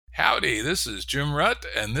Howdy, this is Jim Rutt,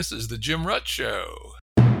 and this is The Jim Rutt Show.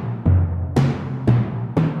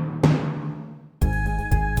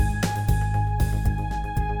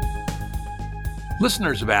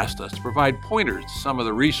 Listeners have asked us to provide pointers to some of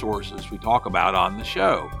the resources we talk about on the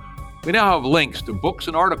show. We now have links to books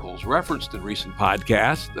and articles referenced in recent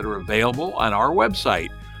podcasts that are available on our website.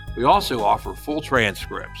 We also offer full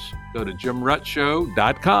transcripts. Go to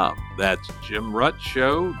jimruttshow.com. That's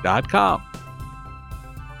jimruttshow.com.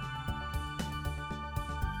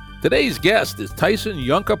 Today's guest is Tyson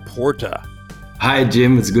Yunkaport. Hi,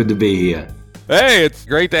 Jim. It's good to be here. Hey, it's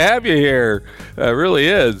great to have you here. It really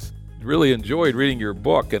is. Really enjoyed reading your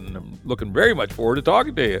book, and I'm looking very much forward to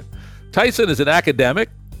talking to you. Tyson is an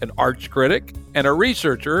academic, an arts critic, and a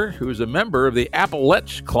researcher who is a member of the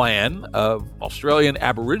Apalech Clan of Australian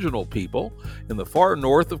Aboriginal people in the far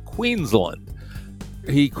north of Queensland.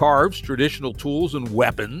 He carves traditional tools and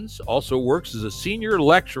weapons, also works as a senior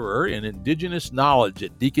lecturer in Indigenous Knowledge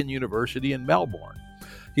at Deakin University in Melbourne.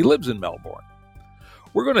 He lives in Melbourne.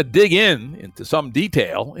 We're going to dig into some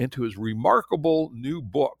detail into his remarkable new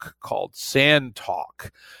book called Sand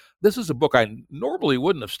Talk. This is a book I normally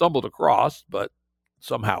wouldn't have stumbled across, but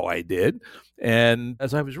somehow I did. And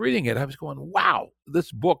as I was reading it, I was going, wow,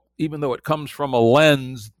 this book, even though it comes from a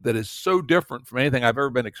lens that is so different from anything I've ever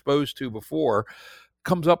been exposed to before,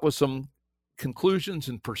 comes up with some conclusions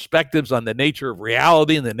and perspectives on the nature of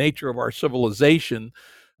reality and the nature of our civilization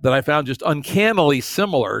that I found just uncannily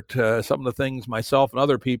similar to some of the things myself and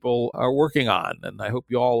other people are working on. And I hope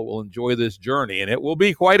you all will enjoy this journey. And it will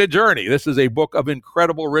be quite a journey. This is a book of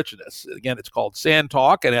incredible richness. Again, it's called Sand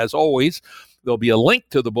Talk. And as always, there'll be a link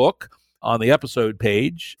to the book on the episode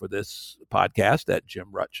page for this podcast at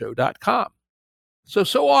jimruttshow.com.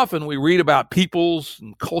 So often we read about peoples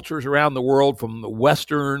and cultures around the world from the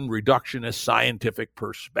Western reductionist scientific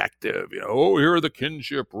perspective. Here are the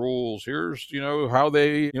kinship rules. Here's, how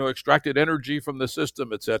they, extracted energy from the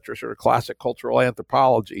system, et cetera, sort of classic cultural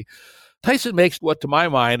anthropology. Tyson makes what, to my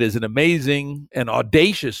mind, is an amazing and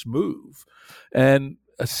audacious move. And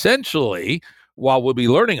essentially, while we'll be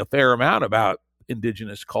learning a fair amount about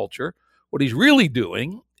Indigenous culture, what he's really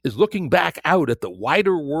doing is looking back out at the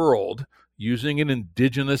wider world using an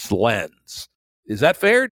Indigenous lens. Is that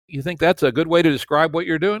fair? You think that's a good way to describe what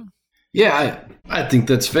you're doing? Yeah, I think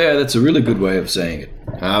that's fair. That's a really good way of saying it.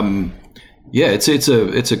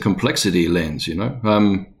 It's a complexity lens,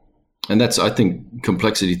 and that's, I think,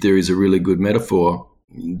 complexity theory is a really good metaphor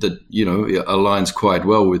that, aligns quite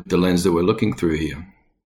well with the lens that we're looking through here.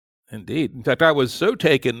 Indeed. In fact, I was so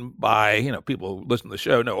taken by, people who listen to the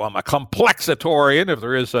show know I'm a complexitorian, if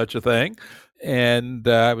there is such a thing. And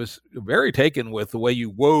I was very taken with the way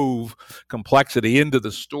you wove complexity into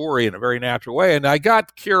the story in a very natural way. And I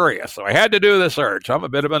got curious, so I had to do the search. I'm a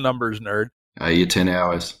bit of a numbers nerd. You're 10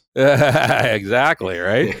 hours. Exactly,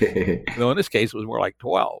 right? Though in this case, it was more like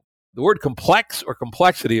 12. The word complex or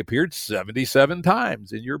complexity appeared 77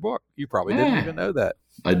 times in your book. You probably didn't even know that.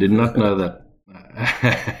 I did not know that.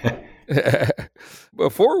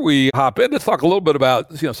 Before we hop in, let's talk a little bit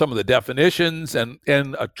about some of the definitions and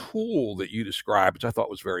a tool that you described, which I thought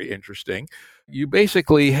was very interesting. You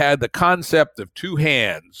basically had the concept of two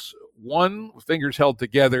hands, one with fingers held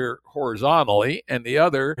together horizontally and the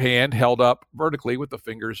other hand held up vertically with the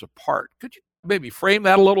fingers apart. Could you maybe frame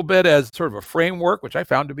that a little bit as sort of a framework, which I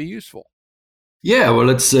found to be useful? Yeah, well,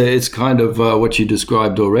 it's kind of what you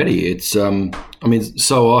described already. It's,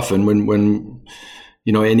 so often when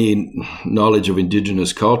any knowledge of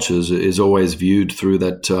Indigenous cultures is always viewed through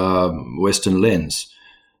that Western lens.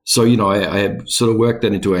 So, I sort of worked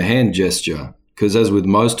that into a hand gesture because, as with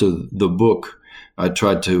most of the book, I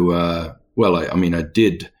tried to, I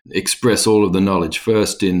did express all of the knowledge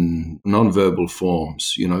first in nonverbal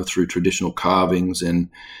forms, through traditional carvings and,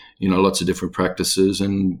 lots of different practices.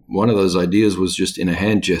 And one of those ideas was just in a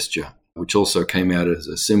hand gesture, which also came out as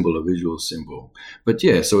a symbol, a visual symbol. But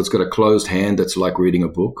yeah, so it's got a closed hand that's like reading a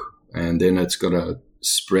book, and then it's got a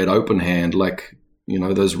spread open hand like,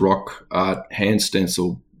 those rock art hand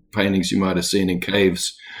stencil paintings you might have seen in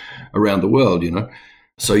caves around the world,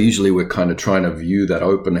 So usually we're kind of trying to view that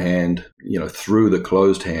open hand, through the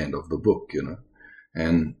closed hand of the book,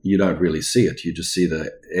 and you don't really see it. You just see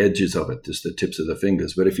the edges of it, just the tips of the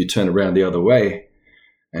fingers. But if you turn around the other way,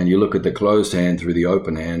 and you look at the closed hand through the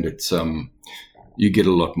open hand, it's you get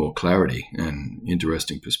a lot more clarity and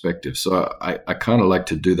interesting perspective. So I kind of like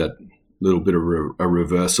to do that little bit of a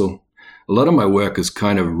reversal. A lot of my work is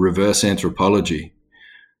kind of reverse anthropology,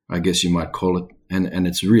 I guess you might call it, and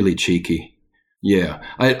it's really cheeky. Yeah,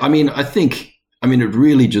 I think it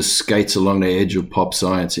really just skates along the edge of pop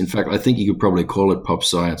science. In fact, I think you could probably call it pop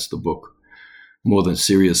science, the book. more than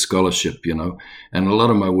serious scholarship, And a lot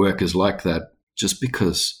of my work is like that just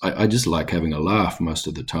because I just like having a laugh most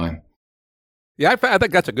of the time. Yeah, I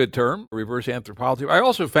think that's a good term, reverse anthropology. I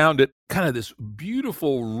also found it kind of this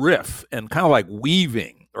beautiful riff and kind of like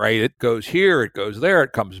weaving, right? It goes here, it goes there,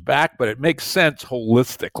 it comes back, but it makes sense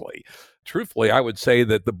holistically. Truthfully, I would say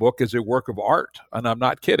that the book is a work of art, and I'm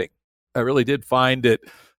not kidding. I really did find it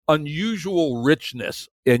unusual richness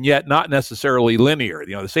and yet not necessarily linear.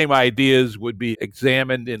 The same ideas would be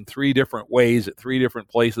examined in three different ways at three different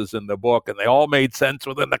places in the book, and they all made sense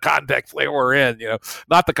within the context they were in,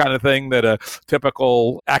 not the kind of thing that a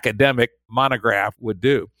typical academic monograph would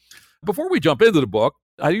do. Before we jump into the book,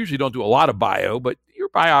 I usually don't do a lot of bio, but your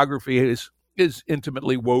biography is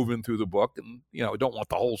intimately woven through the book. And, I don't want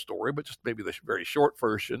the whole story, but just maybe the very short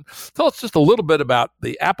version. Tell us just a little bit about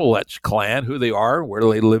the Apalech Clan, who they are, where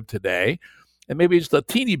they live today, and maybe just a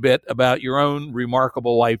teeny bit about your own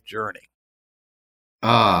remarkable life journey.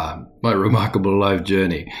 My remarkable life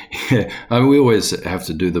journey. We always have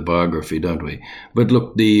to do the biography, don't we? But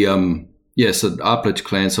look, so the Apalech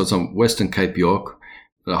Clan, so it's on Western Cape York.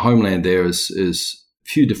 The homeland there is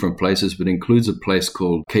few different places, but includes a place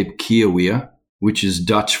called Cape Kiawea, which is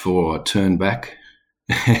Dutch for turn back.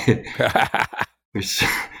 Which,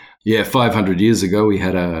 500 years ago, we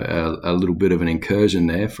had a little bit of an incursion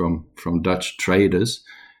there from Dutch traders.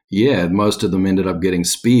 Yeah, most of them ended up getting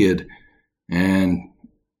speared and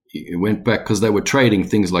went back because they were trading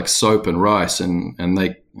things like soap and rice. And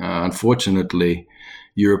they, unfortunately,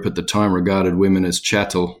 Europe at the time regarded women as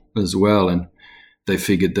chattel as well. And they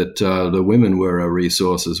figured that the women were a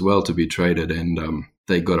resource as well to be traded, and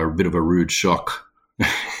they got a bit of a rude shock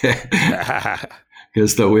because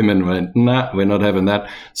the women went, nah, we're not having that.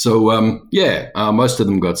 So, most of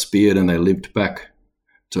them got speared and they limped back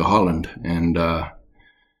to Holland. And,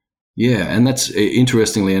 and that's,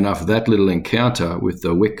 interestingly enough, that little encounter with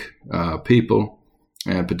the Wick people,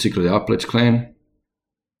 and particularly the Apalech Clan,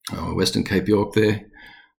 Western Cape York there,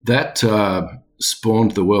 that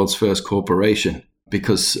spawned the world's first corporation.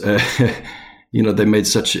 Because, they made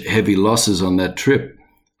such heavy losses on that trip.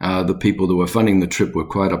 The people that were funding the trip were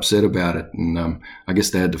quite upset about it. And I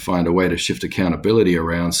guess they had to find a way to shift accountability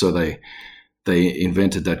around. So they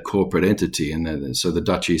invented that corporate entity. And so the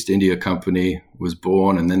Dutch East India Company was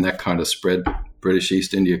born. And then that kind of spread, British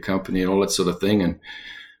East India Company and all that sort of thing. And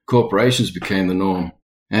corporations became the norm.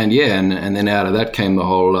 And and then out of that came the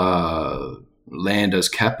whole land as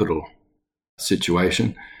capital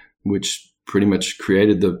situation, which pretty much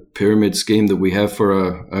created the pyramid scheme that we have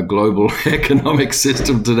for a global economic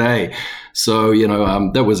system today. So,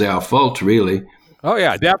 that was our fault, really. Oh,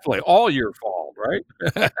 yeah, definitely. All your fault, right?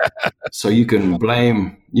 So you can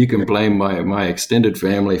blame my extended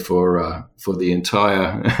family for the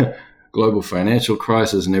entire global financial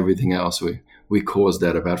crisis and everything else. We caused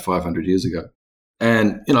that about 500 years ago.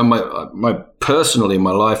 And, my personally,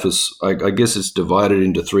 my life is, I guess it's divided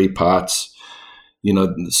into three parts.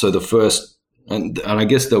 So the first, and I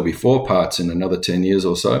guess there'll be four parts in another 10 years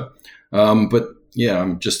or so. But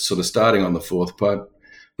I'm just sort of starting on the fourth part.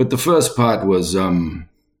 But the first part was, I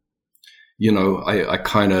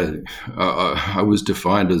was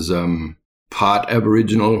defined as part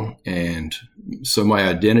Aboriginal. And so my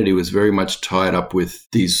identity was very much tied up with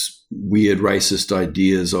these weird racist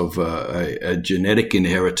ideas of a genetic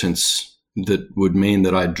inheritance that would mean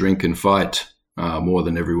that I drink and fight more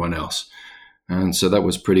than everyone else. And so that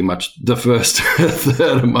was pretty much the first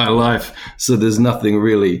third of my life. So there's nothing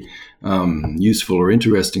really useful or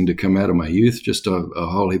interesting to come out of my youth, just a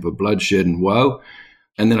whole heap of bloodshed and woe.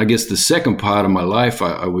 And then I guess the second part of my life,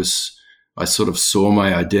 I sort of saw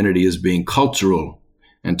my identity as being cultural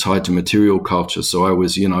and tied to material culture. So I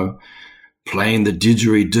was, playing the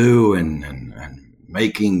didgeridoo and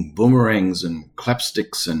making boomerangs and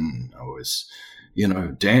clapsticks, and I was,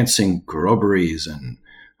 dancing corroborees and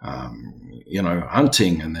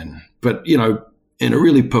hunting, but in a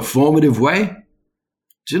really performative way.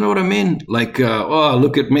 Do you know what I mean? Like,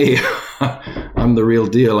 look at me. I'm the real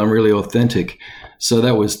deal. I'm really authentic. So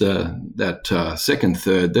that was that second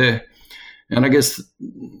third there. And I guess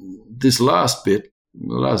this last bit,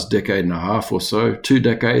 the last decade and a half or so, 2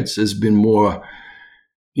 decades, has been more,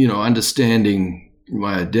 understanding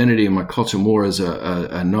my identity and my culture more as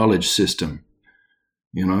a knowledge system.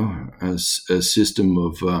 As a system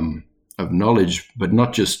of knowledge, but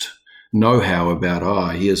not just know-how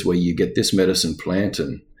about, here's where you get this medicine plant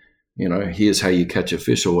and, here's how you catch a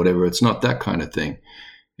fish or whatever. It's not that kind of thing.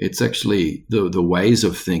 It's actually the ways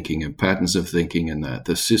of thinking and patterns of thinking and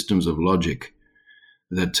the systems of logic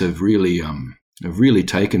that have really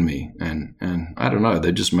taken me. And I don't know,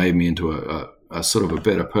 they just made me into a sort of a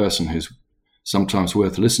better person who's sometimes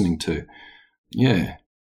worth listening to. Yeah.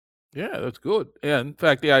 Yeah, that's good. Yeah, in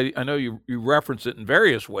fact, I know you reference it in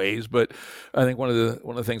various ways, but I think one of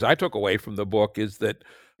the things I took away from the book is that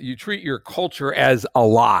you treat your culture as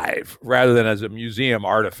alive rather than as a museum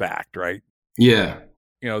artifact, right? Yeah.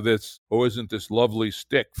 Isn't this lovely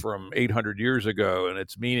stick from 800 years ago and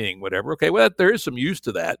its meaning, whatever. Okay, well, there is some use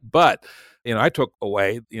to that. But, I took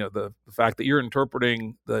away, the fact that you're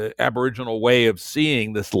interpreting the Aboriginal way of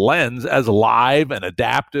seeing this lens as alive and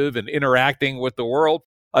adaptive and interacting with the world.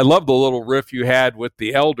 I love the little riff you had with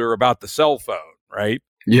the elder about the cell phone, right?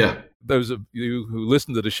 Yeah. Those of you who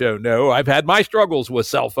listen to the show know I've had my struggles with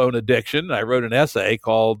cell phone addiction. I wrote an essay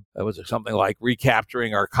called, something like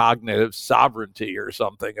Recapturing Our Cognitive Sovereignty or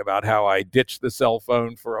something, about how I ditched the cell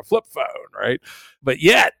phone for a flip phone, right? But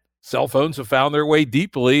yet, cell phones have found their way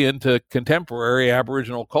deeply into contemporary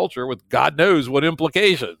Aboriginal culture with God knows what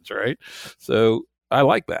implications, right? So I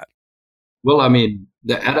like that. Well,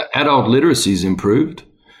 the adult literacy's improved.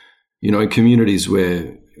 In communities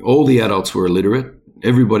where all the adults were illiterate,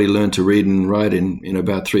 everybody learned to read and write in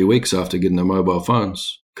about 3 weeks after getting their mobile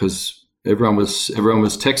phones, because everyone was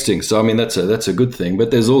texting. So that's a good thing. But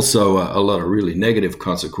there's also a lot of really negative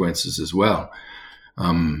consequences as well.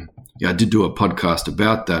 I did do a podcast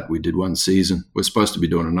about that. We did one season. We're supposed to be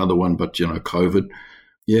doing another one, but COVID.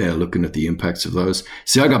 Yeah, looking at the impacts of those.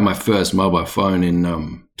 See, I got my first mobile phone in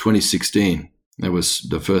 2016. That was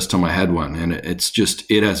the first time I had one, and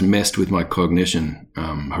it has messed with my cognition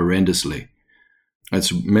horrendously.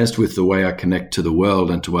 It's messed with the way I connect to the world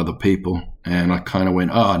and to other people. And I kind of went,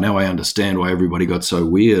 now I understand why everybody got so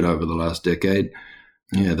weird over the last decade.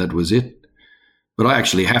 Yeah, that was it. But I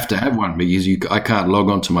actually have to have one because I can't log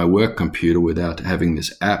onto my work computer without having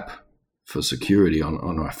this app for security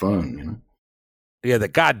on my phone, Yeah, the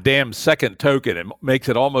goddamn second token. It makes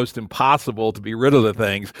it almost impossible to be rid of the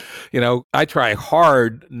things. I try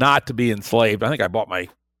hard not to be enslaved. I think I bought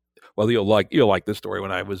you'll like this story.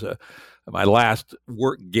 When I was my last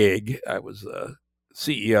work gig, I was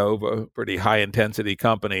CEO of a pretty high-intensity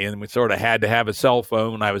company, and we sort of had to have a cell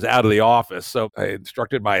phone when I was out of the office. So I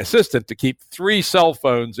instructed my assistant to keep 3 cell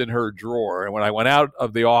phones in her drawer. And when I went out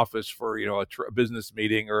of the office for, a business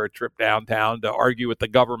meeting or a trip downtown to argue with the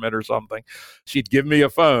government or something, she'd give me a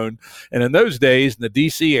phone. And in those days, in the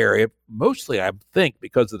D.C. area, mostly I think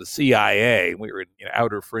because of the CIA, we were in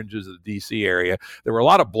outer fringes of the D.C. area, there were a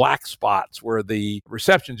lot of black spots where the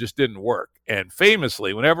reception just didn't work. And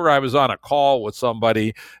famously, whenever I was on a call with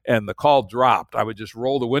somebody and the call dropped, I would just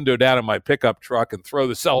roll the window down in my pickup truck and throw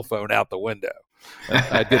the cell phone out the window.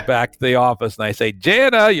 I'd get back to the office and I say,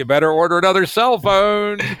 Jana, you better order another cell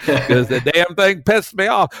phone because the damn thing pissed me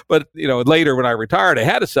off. But, later when I retired, I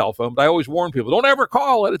had a cell phone, but I always warn people, don't ever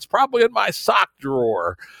call it. It's probably in my sock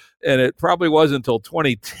drawer. And it probably wasn't until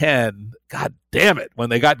 2010, God damn it, when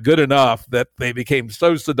they got good enough that they became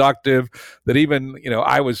so seductive that even,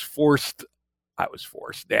 I was forced.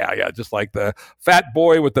 Yeah, just like the fat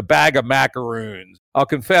boy with the bag of macaroons. I'll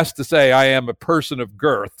confess to say I am a person of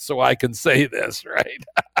girth, so I can say this, right?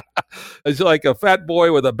 It's like a fat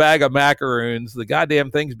boy with a bag of macaroons. The goddamn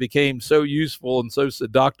things became so useful and so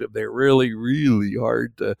seductive. They're really, really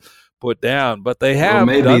hard to put down. But they have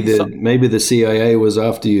maybe the CIA was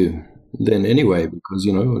after you then anyway, because,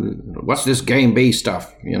 what's this Game B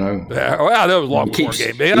stuff, Yeah, well, that was long before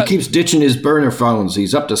Game B. He keeps ditching his burner phones.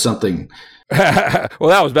 He's up to something. Well,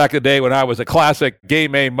 that was back in the day when I was a classic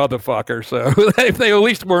Game A motherfucker, so they at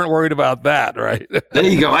least weren't worried about that, right? There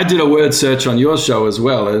you go. I did a word search on your show as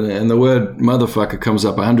well, and the word motherfucker comes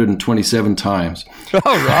up 127 times. All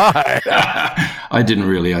right. I didn't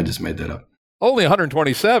really. I just made that up. Only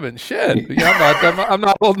 127? Shit. Yeah, I'm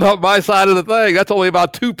not holding up my side of the thing. That's only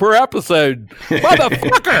about 2 per episode.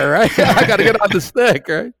 Motherfucker, right? I got to get on the stick,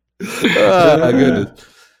 right? Oh, my goodness.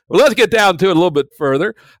 Well, let's get down to it a little bit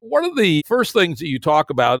further. One of the first things that you talk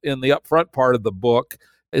about in the upfront part of the book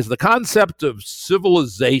is the concept of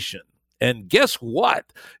civilization. And guess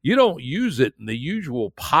what? You don't use it in the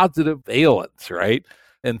usual positive valence, right?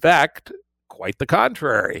 In fact, quite the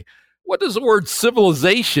contrary. What does the word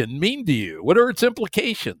civilization mean to you? What are its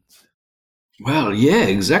implications? Well, yeah,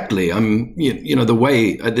 exactly. The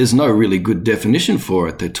way there's no really good definition for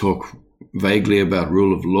it. They talk vaguely about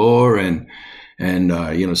rule of law and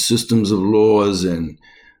systems of laws and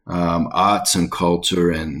arts and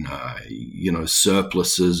culture and,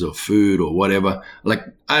 surpluses of food or whatever. Like,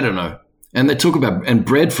 I don't know. And they talk about, and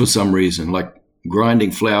bread for some reason, like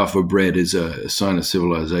grinding flour for bread is a sign of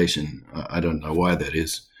civilization. I don't know why that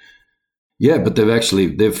is. Yeah, but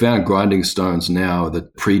they've found grinding stones now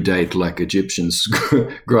that predate like Egyptians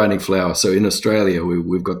grinding flour. So in Australia,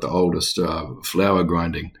 we've got the oldest flour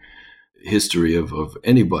grinding history of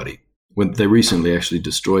anybody. When they recently actually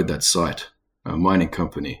destroyed that site, a mining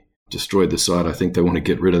company destroyed the site. I think they want to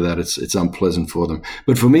get rid of that. It's unpleasant for them.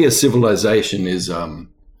 But for me, a civilization is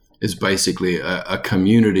basically a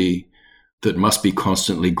community that must be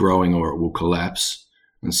constantly growing or it will collapse.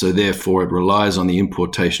 And so therefore it relies on the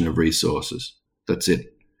importation of resources. That's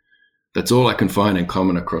it. That's all I can find in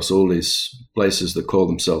common across all these places that call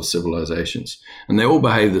themselves civilizations. And they all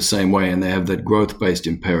behave the same way, and they have that growth-based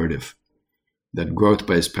imperative, that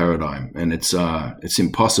growth-based paradigm. And it's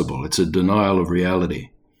impossible. It's a denial of reality.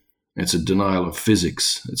 It's a denial of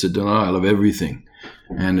physics. It's a denial of everything.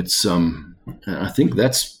 And it's I think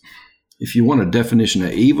that's, if you want a definition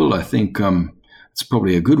of evil, I think it's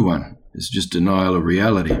probably a good one. It's just denial of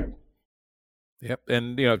reality. Yep.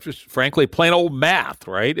 And, just frankly, plain old math,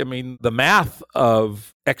 right? I mean, the math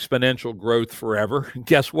of exponential growth forever,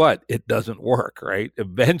 guess what? It doesn't work, right?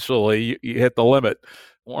 Eventually, you hit the limit.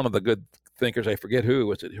 One of the good thinkers, I forget who,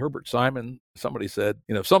 was it Herbert Simon? Somebody said,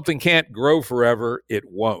 if something can't grow forever, it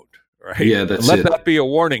won't, right? Yeah, that's Let it. that be a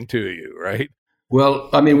warning to you, right? Well,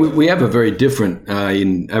 I mean, we have a very different,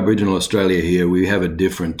 in Aboriginal Australia here, we have a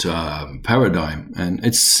different paradigm, and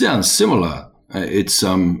it sounds similar.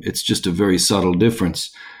 It's just a very subtle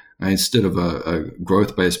difference. Instead of a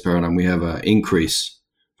growth-based paradigm, we have an increase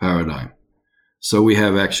paradigm. So we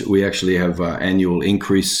actually have annual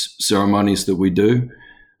increase ceremonies that we do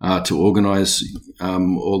to organize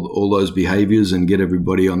all those behaviors and get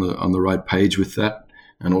everybody on the right page with that,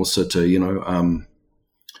 and also to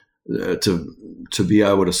to be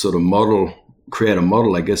able to sort of create a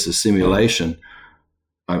model, I guess, a simulation.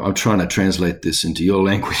 I'm trying to translate this into your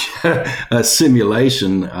language, a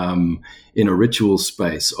simulation in a ritual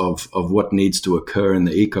space of what needs to occur in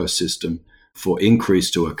the ecosystem for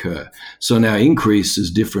increase to occur. So now increase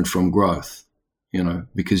is different from growth,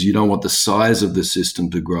 because you don't want the size of the system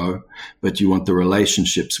to grow, but you want the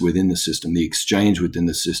relationships within the system, the exchange within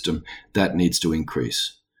the system, that needs to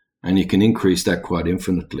increase. And you can increase that quite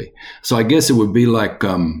infinitely. So I guess it would be like,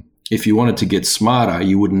 if you wanted to get smarter,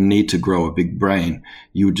 you wouldn't need to grow a big brain.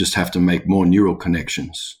 You would just have to make more neural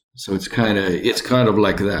connections. So it's kind of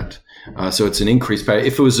like that. So it's an increased pay.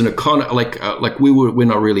 If it was an economy, like we're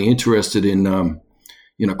not really interested in,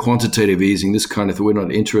 quantitative easing, this kind of thing. We're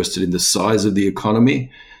not interested in the size of the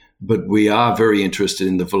economy, but we are very interested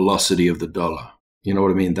in the velocity of the dollar. You know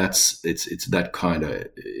what I mean? It's that kind of,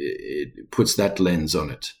 it puts that lens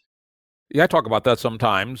on it. Yeah, I talk about that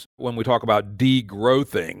sometimes when we talk about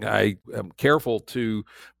degrowthing. I am careful to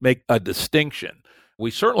make a distinction.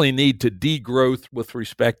 We certainly need to degrowth with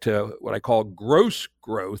respect to what I call gross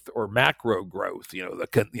growth or macro growth,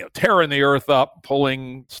 tearing the earth up,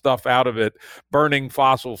 pulling stuff out of it, burning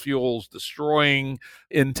fossil fuels, destroying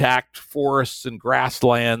intact forests and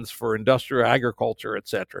grasslands for industrial agriculture, et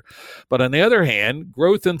cetera. But on the other hand,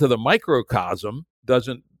 growth into the microcosm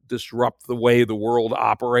doesn't disrupt the way the world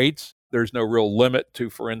operates. There's no real limit to,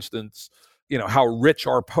 for instance, how rich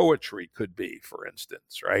our poetry could be, for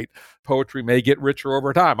instance, right? Poetry may get richer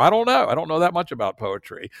over time. I don't know. I don't know that much about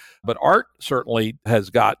poetry, but art certainly has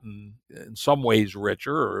gotten in some ways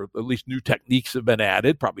richer, or at least new techniques have been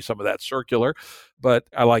added, probably some of that circular. But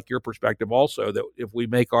I like your perspective also that if we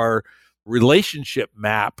make our relationship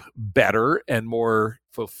map better and more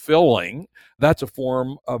fulfilling, that's a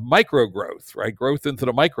form of microgrowth, right? Growth into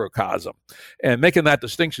the microcosm. And making that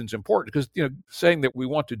distinction is important because, saying that we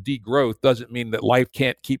want to degrowth doesn't mean that life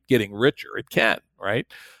can't keep getting richer. It can, right?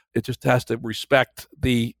 It just has to respect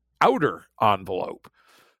the outer envelope.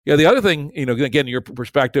 Yeah, the other thing, again, your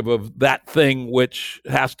perspective of that thing which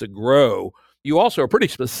has to grow, you also are pretty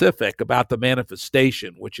specific about the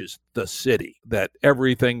manifestation, which is the city, that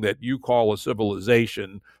everything that you call a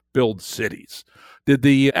civilization builds cities. Did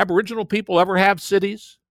the Aboriginal people ever have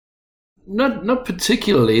cities? Not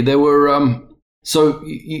particularly. There were so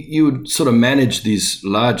you would sort of manage these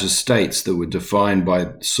large estates that were defined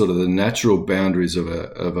by sort of the natural boundaries of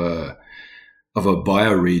a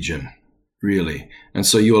bioregion, really. And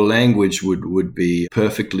so your language would be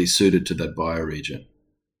perfectly suited to that bioregion.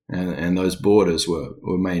 And those borders were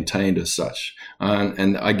maintained as such.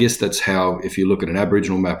 And I guess that's how, if you look at an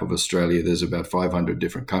Aboriginal map of Australia, there's about 500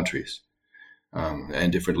 different countries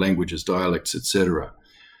and different languages, dialects, etc.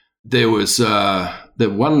 There was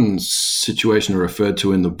that one situation I referred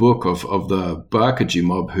to in the book of the Barkaji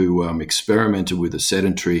mob who experimented with a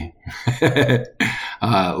sedentary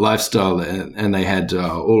lifestyle, and they had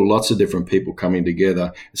lots of different people coming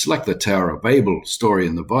together. It's like the Tower of Babel story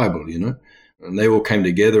in the Bible, And they all came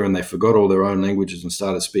together and they forgot all their own languages and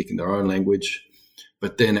started speaking their own language.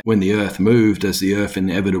 But then when the earth moved, as the earth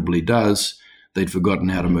inevitably does, they'd forgotten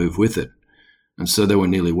how to move with it. And so they were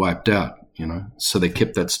nearly wiped out. So they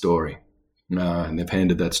kept that story. And they've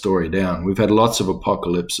handed that story down. We've had lots of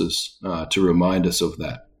apocalypses to remind us of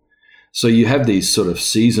that. So you have these sort of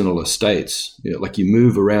seasonal estates, like you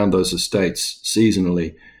move around those estates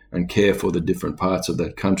seasonally and care for the different parts of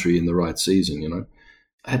that country in the right season,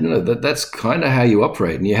 I don't know, that's kind of how you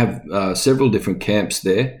operate. And you have several different camps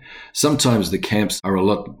there. Sometimes the camps are a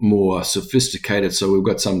lot more sophisticated. So we've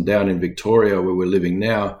got some down in Victoria where we're living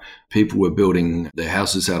now. People were building their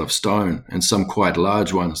houses out of stone, and some quite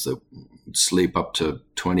large ones that sleep up to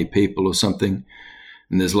 20 people or something.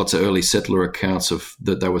 And there's lots of early settler accounts of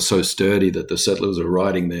that they were so sturdy that the settlers are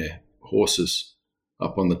riding their horses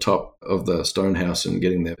up on the top of the stone house and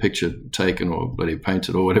getting their picture taken or bloody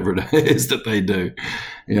painted or whatever it is that they do,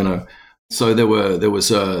 So there was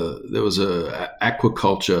a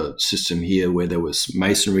aquaculture system here where there was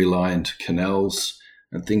masonry lined canals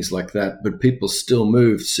and things like that, but people still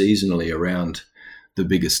moved seasonally around the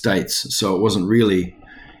big estates. So it wasn't really,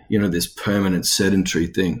 this permanent sedentary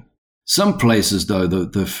thing. Some places, though,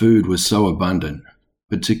 the food was so abundant,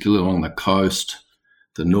 particularly along the coast,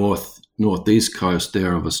 the northeast coast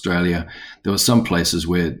there of Australia. There were some places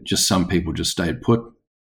where just some people just stayed put.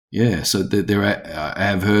 Yeah, so I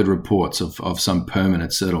have heard reports of some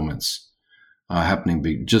permanent settlements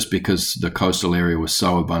happening just because the coastal area was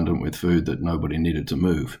so abundant with food that nobody needed to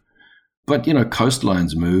move. But,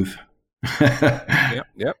 coastlines move.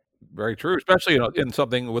 Yep. Very true, especially in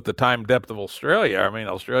something with the time depth of Australia. I mean,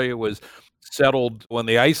 Australia was settled when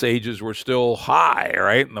the ice ages were still high,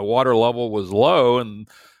 right? And the water level was low. And,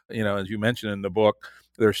 as you mentioned in the book,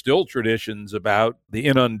 there's still traditions about the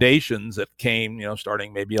inundations that came,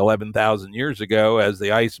 starting maybe 11,000 years ago as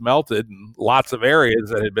the ice melted, and lots of areas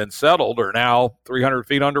that had been settled are now 300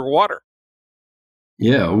 feet underwater.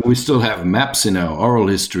 Yeah, we still have maps in our oral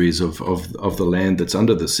histories of the land that's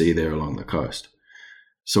under the sea there along the coast.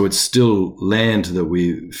 So it's still land that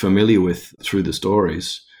we're familiar with through the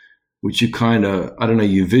stories, which you kind of,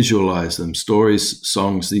 you visualize them. Stories,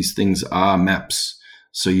 songs, these things are maps.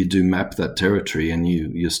 So you do map that territory and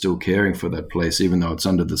you're still caring for that place, even though it's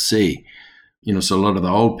under the sea. So a lot of the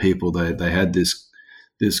old people, they had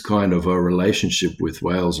this kind of a relationship with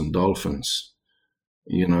whales and dolphins,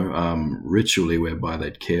 ritually, whereby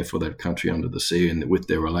they'd care for that country under the sea and with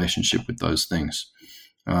their relationship with those things.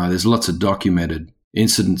 There's lots of documented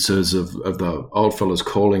incidences of the old fellas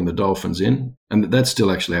calling the dolphins in, and that still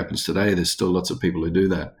actually happens today. There's still lots of people who do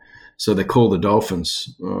that. So they call the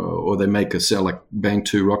dolphins, or they make a sound, like bang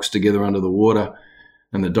two rocks together under the water,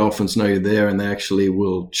 and the dolphins know you're there, and they actually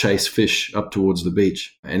will chase fish up towards the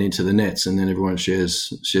beach and into the nets, and then everyone shares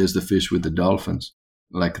the fish with the dolphins,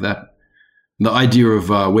 like that. The idea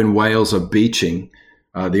of when whales are beaching,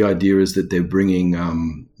 the idea is that they're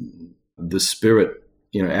bringing the spirit,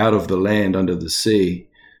 out of the land under the sea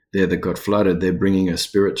there that got flooded. They're bringing a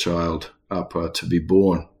spirit child up to be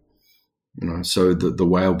born. So the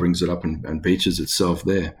whale brings it up and beaches itself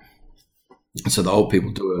there. So the old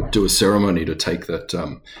people do a ceremony to take that,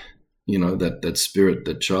 that spirit,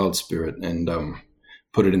 that child spirit, and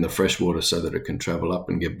put it in the fresh water so that it can travel up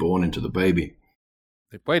and get born into the baby.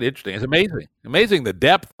 Quite interesting. It's amazing the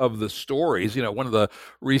depth of the stories. One of the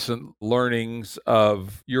recent learnings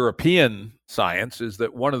of European science is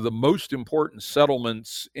that one of the most important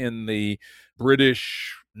settlements in the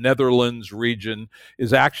British Netherlands region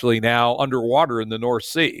is actually now underwater in the North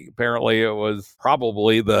Sea. Apparently, it was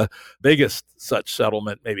probably the biggest such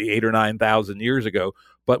settlement maybe 8,000 or 9,000 years ago.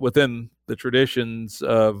 But within the traditions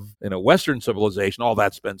of Western civilization, all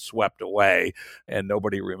that's been swept away and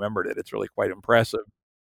nobody remembered it. It's really quite impressive.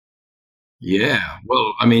 Yeah,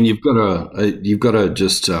 well, you've got to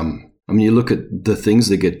just, you look at the things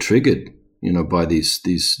that get triggered, by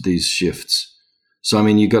these shifts. So,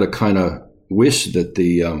 you've got to kind of wish that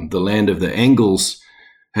the land of the Angles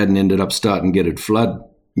hadn't ended up getting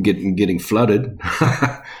flooded,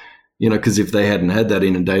 because if they hadn't had that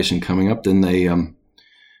inundation coming up, then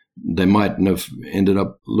they might have ended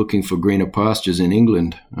up looking for greener pastures in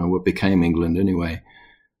England, what became England anyway.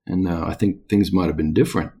 And I think things might have been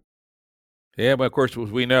different. Yeah, but of course,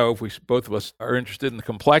 as we know, if both of us are interested in the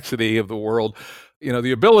complexity of the world,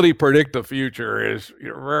 the ability to predict the future is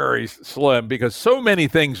very slim because so many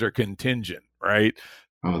things are contingent, right?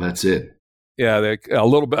 Oh, that's it. Yeah, a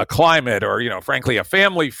little bit of climate or, frankly, a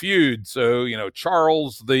family feud. So,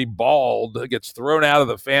 Charles the Bald gets thrown out of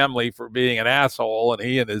the family for being an asshole, and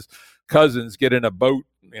he and his cousins get in a boat,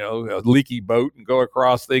 a leaky boat, and go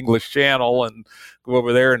across the English Channel and go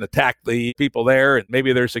over there and attack the people there. And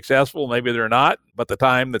maybe they're successful, maybe they're not. But the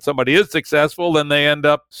time that somebody is successful, then they end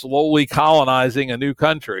up slowly colonizing a new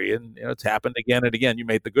country. And it's happened again and again. You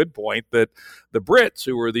made the good point that the Brits,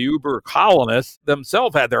 who were the uber colonists,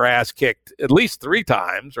 themselves had their ass kicked at least 3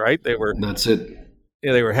 times, right? That's it.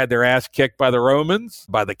 Had their ass kicked by the Romans,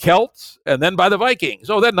 by the Celts, and then by the Vikings.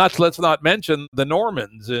 Oh, let's not mention the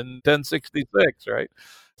Normans in 1066, right?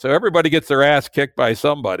 So everybody gets their ass kicked by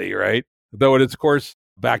somebody, right? Though it is, of course,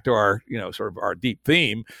 back to our, sort of our deep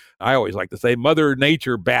theme. I always like to say Mother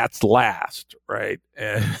Nature bats last, right?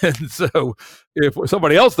 And so if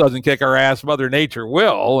somebody else doesn't kick our ass, Mother Nature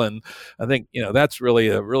will. And I think, that's really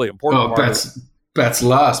a really important part. Bats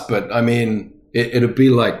last, but I mean, it'd be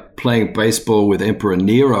like playing baseball with Emperor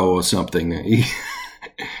Nero or something.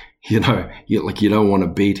 You don't want to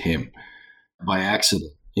beat him by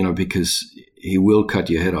accident, because he will cut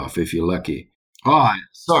your head off if you're lucky. Oh,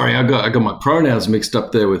 sorry, I got my pronouns mixed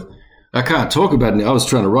up there with. I can't talk about it. I was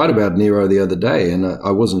trying to write about Nero the other day, and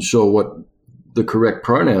I wasn't sure what the correct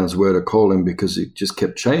pronouns were to call him because it just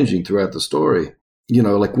kept changing throughout the story.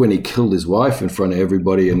 Like when he killed his wife in front of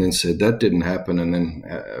everybody and then said that didn't happen, and then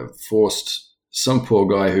forced some poor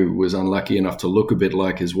guy who was unlucky enough to look a bit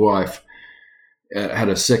like his wife, had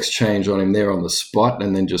a sex change on him there on the spot,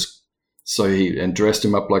 and then and dressed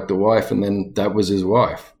him up like the wife, and then that was his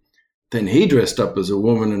wife. Then he dressed up as a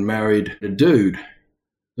woman and married a dude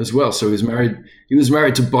as well. So he was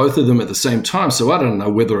married to both of them at the same time. So I don't know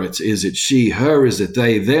whether is it she, her, is it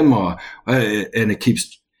they, them, or and it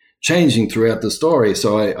keeps changing throughout the story.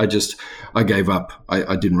 So I gave up.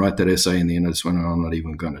 I didn't write that essay in the end. I just went, I'm not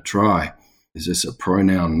even going to try. Is this a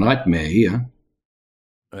pronoun nightmare here?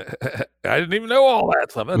 I didn't even know all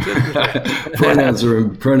that stuff. That's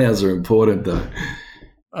interesting. Pronouns are important, though.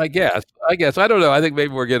 I guess. I don't know. I think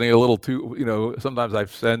maybe we're getting a little too, sometimes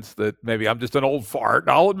I've sensed that maybe I'm just an old fart.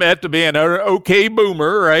 I'll admit to being an okay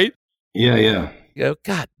boomer, right? Yeah.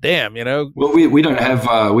 God damn, Well, we don't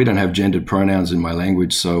have gendered pronouns in my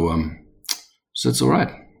language, so it's all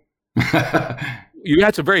right. You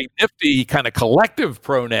had some very nifty kind of collective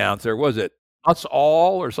pronouns there. Was it us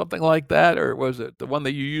all or something like that, or was it the one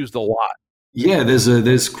that you used a lot? Yeah,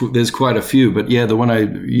 there's quite a few, but yeah, the one I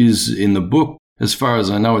use in the book, as far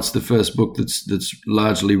as I know, it's the first book that's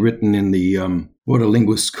largely written in the what do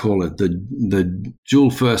linguists call it, the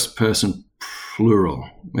dual first person plural.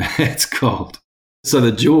 It's called. So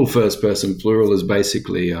the dual first person plural is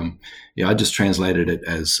basically I just translated it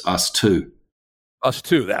as us two. Us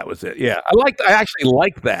too, that was it. Yeah. I actually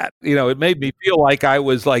like that. It made me feel like I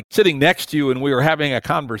was like sitting next to you and we were having a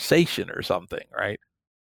conversation or something, right?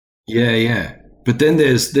 Yeah. But then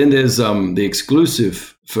there's the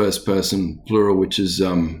exclusive first person plural, which is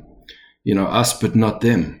us but not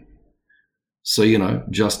them. So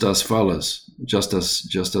just us fellas, just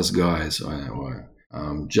us guys, or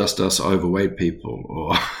just us overweight people,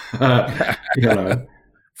 or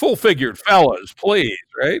full-figured fellas, please,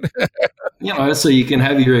 right? So you can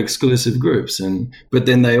have your exclusive groups, but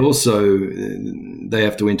then they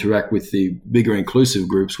have to interact with the bigger inclusive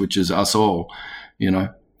groups, which is us all,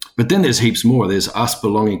 But then there's heaps more. There's us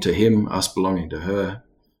belonging to him, us belonging to her,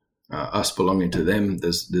 us belonging to them.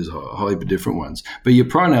 There's a whole heap of different ones. But your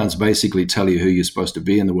pronouns basically tell you who you're supposed to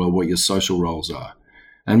be in the world, what your social roles are.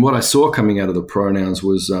 And what I saw coming out of the pronouns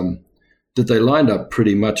was that they lined up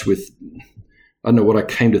pretty much with, I don't know, what I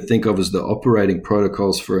came to think of as the operating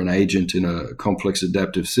protocols for an agent in a complex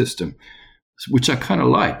adaptive system, which I kind of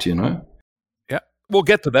liked, Yeah, we'll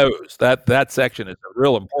get to those. That section is a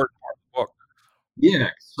real important part of the book. Yeah.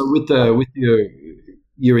 So with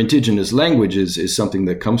your indigenous languages is something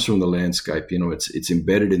that comes from the landscape. It's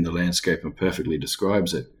embedded in the landscape and perfectly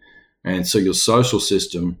describes it. And so your social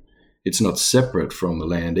system, it's not separate from the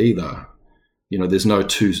land either. There's no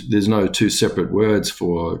two separate words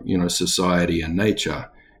for, society and nature.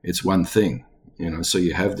 It's one thing, so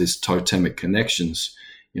you have this totemic connections,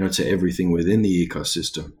 to everything within the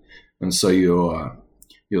ecosystem. And so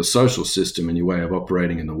your social system and your way of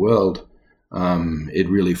operating in the world, it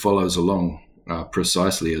really follows along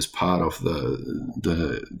precisely as part of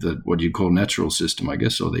the what you call natural system, I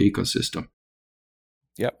guess, or the ecosystem.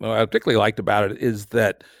 Yeah. What I particularly liked about it is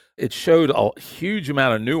that it showed a huge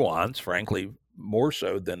amount of nuance, frankly, more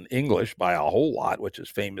so than English by a whole lot, which is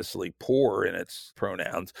famously poor in its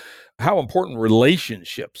pronouns, how important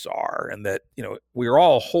relationships are, and that, we're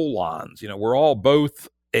all holons, we're all both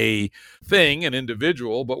a thing, an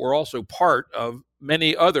individual, but we're also part of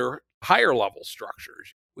many other higher level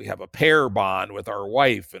structures. we have a pair bond with our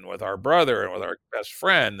wife and with our brother and with our best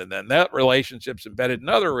friend, and then that relationship's embedded in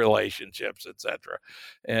other relationships, etc.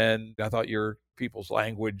 And I thought your people's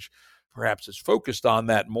language perhaps is focused on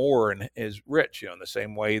that more and is rich, in the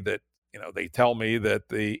same way that, they tell me that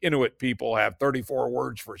the Inuit people have 34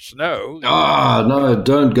 words for snow. No,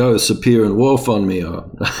 don't go Sapir and Wolf on me.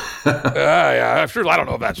 Yeah, I'm sure. I don't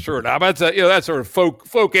know if that's true or not, but that's sort of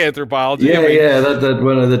folk anthropology. Yeah, that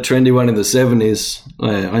one of the trendy one in the 70s.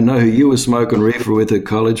 I know who you were smoking reefer with at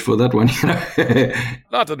college for that one.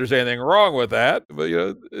 Not that there's anything wrong with that, but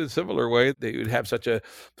in a similar way, they would have such a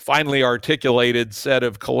finely articulated set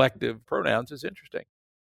of collective pronouns is interesting.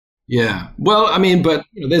 Yeah. Well, but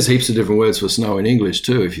there's heaps of different words for snow in English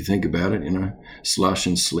too, if you think about it, slush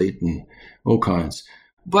and sleet and all kinds.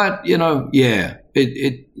 But, it's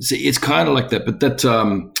kind of like that. But that,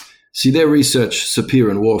 their research, Sapir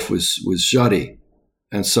and Worf, was shoddy.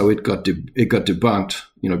 And so it got debunked,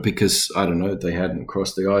 because, I don't know, they hadn't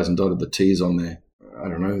crossed the I's and dotted the T's on their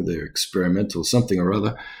experimental something or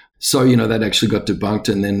other. So, that actually got debunked.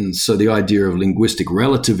 And then, so the idea of linguistic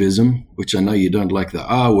relativism, which I know you don't like the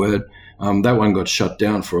R word, that one got shut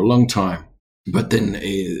down for a long time. But then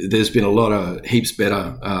there's been a lot of heaps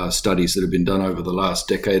better studies that have been done over the last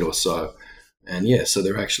decade or so. And so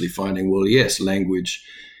they're actually finding, well, yes, language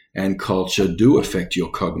and culture do affect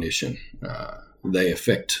your cognition. They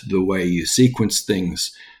affect the way you sequence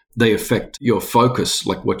things. They affect your focus,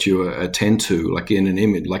 like what you attend to, like in an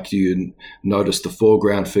image. Like, do you notice the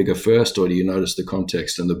foreground figure first, or do you notice the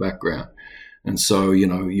context and the background? And so,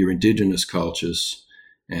 your indigenous cultures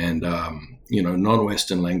and,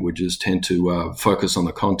 non-Western languages tend to focus on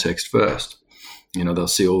the context first. They'll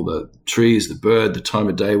see all the trees, the bird, the time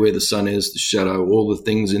of day, where the sun is, the shadow, all the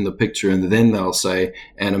things in the picture, and then they'll say,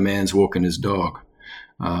 and a man's walking his dog.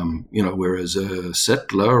 Whereas a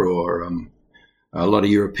settler or a lot of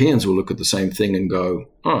Europeans will look at the same thing and go,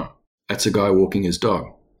 oh, that's a guy walking his dog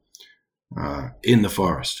in the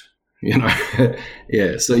forest,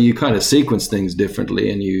 Yeah, so you kind of sequence things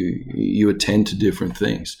differently and you attend to different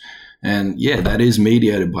things. And, that is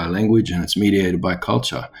mediated by language and it's mediated by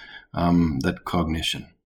culture, that cognition.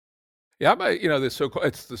 Yeah,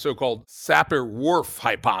 it's the so-called Sapir-Whorf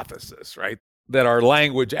hypothesis, right? That our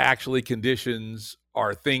language actually conditions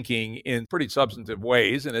our thinking in pretty substantive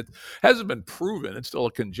ways, and it hasn't been proven. It's still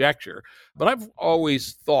a conjecture, but I've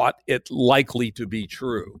always thought it likely to be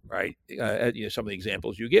true, right? Some of the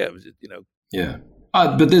examples you give, Yeah.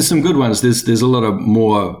 But there's some good ones. There's a lot of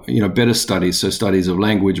more, better studies. So studies of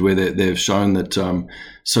language where they've shown that,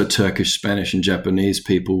 so Turkish, Spanish, and Japanese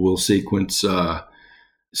people will sequence. The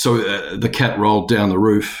cat rolled down the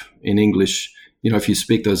roof in English. If you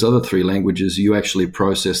speak those other three languages, you actually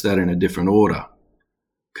process that in a different order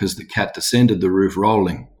because the cat descended the roof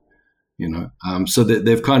rolling. So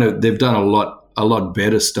they've done a lot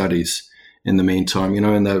better studies in the meantime.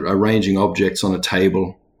 And they're arranging objects on a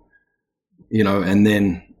table. And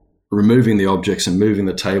then removing the objects and moving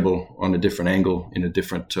the table on a different angle in a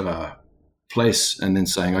different place, and then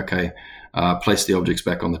saying, okay, place the objects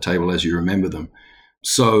back on the table as you remember them.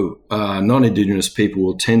 So non-Indigenous people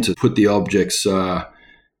will tend to put the objects,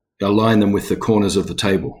 align them with the corners of the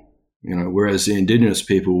table, whereas the Indigenous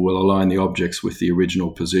people will align the objects with the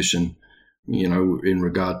original position, in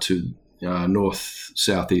regard to north,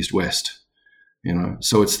 south, east, west.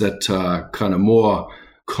 So it's that kind of more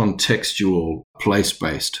contextual,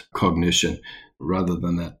 place-based cognition rather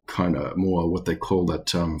than that kind of more what they call that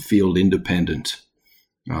field-independent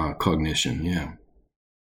cognition. Yeah.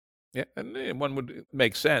 Yeah, and one would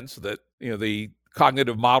make sense that, the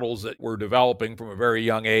cognitive models that we're developing from a very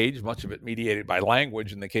young age, much of it mediated by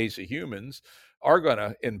language in the case of humans, are going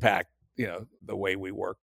to impact, the way we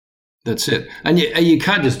work. That's it. And you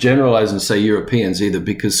can't just generalize and say Europeans either,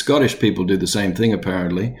 because Scottish people do the same thing,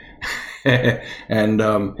 apparently. And,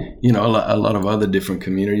 a lot of other different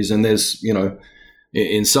communities. And there's,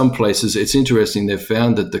 in some places, it's interesting. They've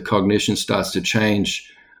found that the cognition starts to change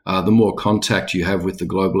the more contact you have with the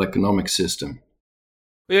global economic system.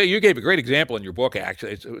 Yeah, you gave a great example in your book,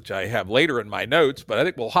 actually, which I have later in my notes, but I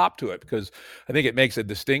think we'll hop to it because I think it makes a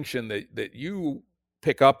distinction that you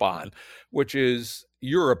pick up on, which is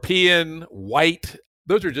European, white.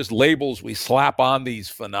 Those are just labels we slap on these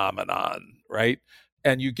phenomenon, right?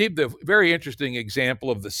 And you gave the very interesting example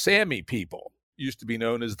of the Sami people, used to be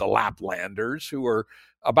known as the Laplanders, who are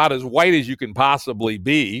about as white as you can possibly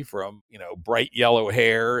be, from, bright yellow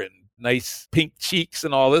hair and nice pink cheeks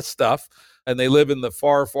and all this stuff. And they live in the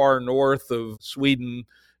far, far north of Sweden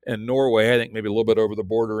and Norway, I think maybe a little bit over the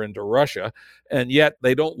border into Russia. And yet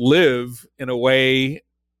they don't live in a way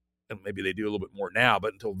and maybe they do a little bit more now,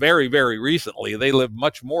 but until very, very recently, they lived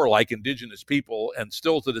much more like indigenous people and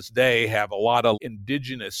still to this day have a lot of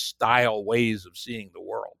indigenous style ways of seeing the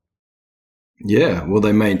world. Yeah, well,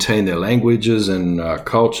 they maintain their languages and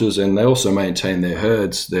cultures, and they also maintain their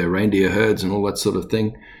herds, their reindeer herds and all that sort of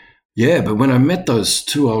thing. Yeah, but when I met those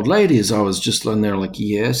two old ladies, I was just on there like,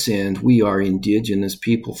 yes, and we are indigenous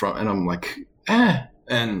people from, and I'm like,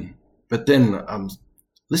 but then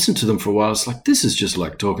listened to them for a while. It's like, this is just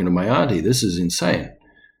like talking to my auntie. This is insane.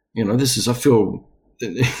 I feel,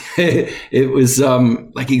 it was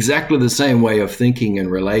like exactly the same way of thinking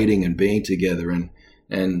and relating and being together.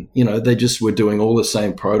 And they just were doing all the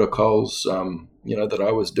same protocols, that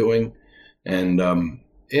I was doing. And,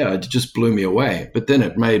 it just blew me away. But then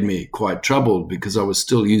it made me quite troubled because I was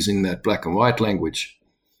still using that black and white language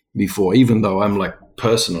before, even though I'm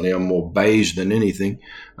more beige than anything.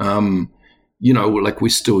 Like we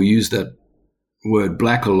still use that word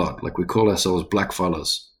black a lot. Like we call ourselves black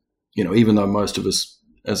fellas, even though most of us,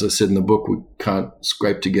 as I said in the book, we can't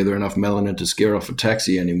scrape together enough melanin to scare off a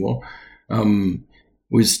taxi anymore.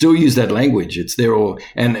 We still use that language. It's there all,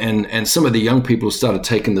 and some of the young people started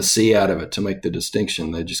taking the C out of it to make the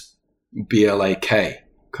distinction. They just BLAK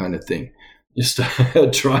kind of thing. Just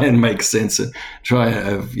try and make sense and try and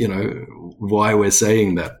have, why we're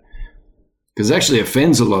saying that. Because it actually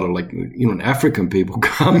offends a lot of African people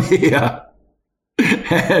come here.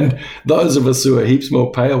 And those of us who are heaps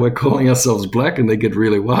more pale, we're calling ourselves black and they get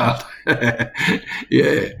really wild.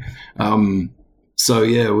 Yeah. So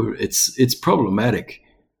yeah, it's problematic.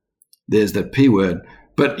 There's that P word,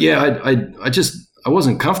 but yeah, I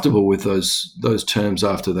wasn't comfortable with those terms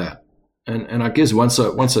after that, and I guess once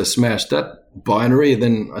I smashed that binary,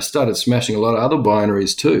 then I started smashing a lot of other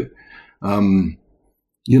binaries too. All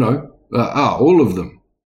of them.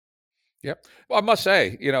 Yep. Well, I must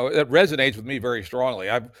say, it resonates with me very strongly.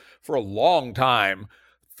 I've for a long time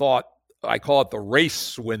thought, I call it the race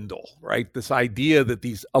swindle, right? This idea that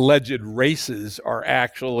these alleged races are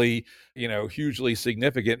actually, hugely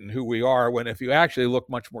significant in who we are, when if you actually look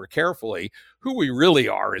much more carefully, who we really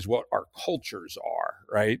are is what our cultures are,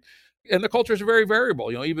 right? And the cultures are very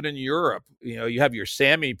variable. Even in Europe, you have your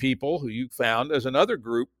Sami people, who you found as another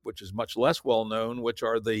group, which is much less well known, which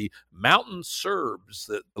are the mountain Serbs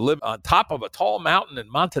that live on top of a tall mountain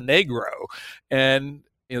in Montenegro. And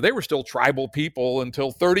they were still tribal people until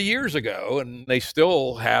 30 years ago, and they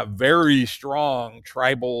still have very strong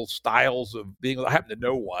tribal styles of being. I happen to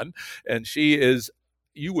know one, and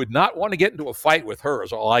you would not want to get into a fight with her,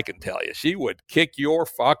 is all I can tell you. She would kick your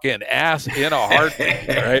fucking ass in a heartbeat,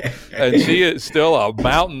 right? And she is still a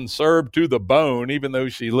mountain Serb to the bone, even though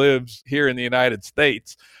she lives here in the United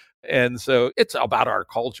States. And so it's about our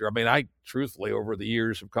culture. I mean, I truthfully, over the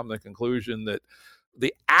years, have come to the conclusion that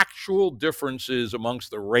the actual differences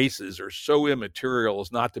amongst the races are so immaterial as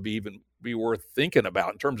not to be worth thinking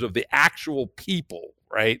about in terms of the actual people,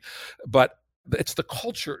 right? But it's the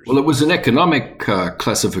cultures. Well, it was an economic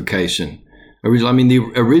classification.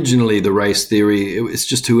 Originally the race theory, it's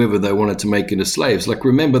just whoever they wanted to make into slaves. Like,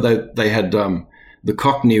 remember they had the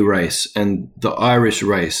Cockney race and the Irish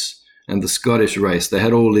race and the Scottish race. They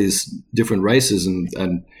had all these different races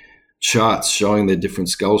and charts showing their different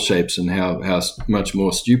skull shapes and how much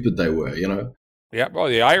more stupid they were, Yeah, well,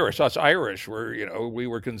 us Irish were, we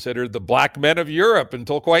were considered the black men of Europe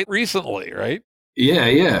until quite recently, right?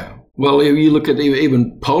 Yeah. Well, you look at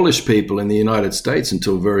even Polish people in the United States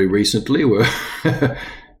until very recently were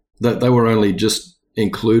they were only just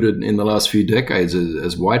included in the last few decades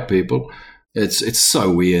as white people. It's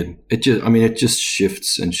so weird. It just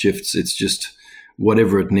shifts and shifts. It's just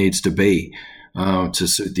whatever it needs to be. To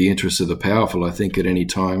suit the interests of the powerful, I think, at any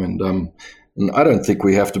time. And I don't think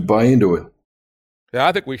we have to buy into it. Yeah,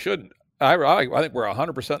 I think we shouldn't. I think we're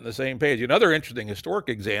 100% on the same page. Another interesting historic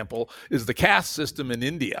example is the caste system in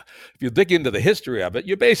India. If you dig into the history of it,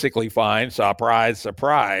 you basically find, surprise,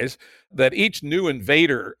 surprise, that each new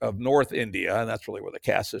invader of North India, and that's really where the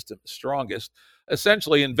caste system is strongest,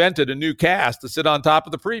 essentially invented a new caste to sit on top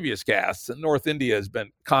of the previous castes. And North India has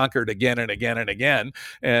been conquered again and again and again.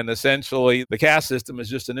 And essentially, the caste system is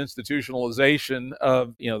just an institutionalization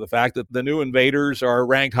of, the fact that the new invaders are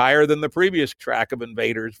ranked higher than the previous track of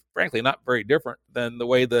invaders. Frankly, not very different than the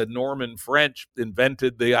way the Norman French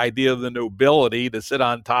invented the idea of the nobility to sit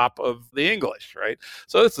on top of the English, right?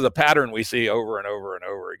 So this is a pattern we see over and over and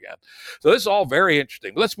over again. So this is all very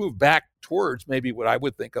interesting. Let's move back towards maybe what I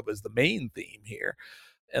would think of as the main theme here.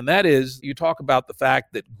 And that is, you talk about the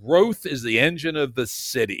fact that growth is the engine of the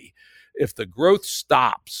city. If the growth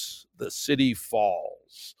stops, the city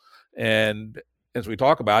falls. And as we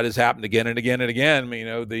talk about, has happened again and again and again.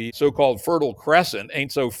 The so-called Fertile Crescent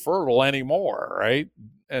ain't so fertile anymore, right?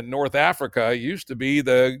 And North Africa used to be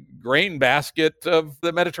the grain basket of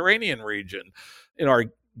the Mediterranean region. In our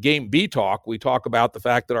Game B talk, we talk about the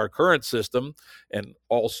fact that our current system and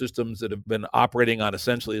all systems that have been operating on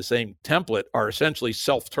essentially the same template are essentially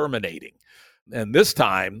self-terminating. And this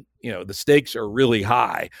time, the stakes are really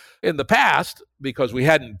high. In the past, because we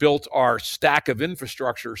hadn't built our stack of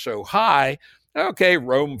infrastructure so high, okay,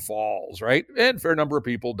 Rome falls, right? And a fair number of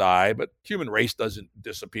people die, but human race doesn't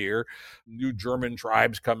disappear. New German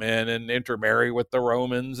tribes come in and intermarry with the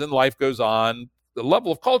Romans, and life goes on. The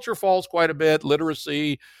level of culture falls quite a bit.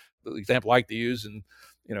 Literacy, the example I like to use in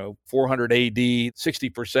 400 AD,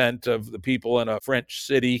 60% of the people in a French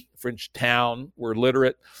city, French town were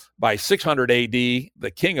literate. By 600 AD,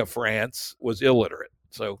 the king of France was illiterate.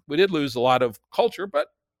 So we did lose a lot of culture, but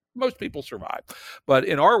most people survived. But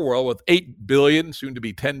in our world, with 8 billion, soon to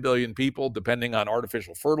be 10 billion people, depending on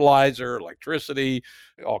artificial fertilizer, electricity,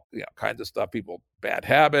 all kinds of stuff, people, bad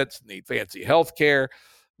habits, need fancy health care.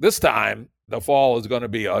 This time, the fall is going to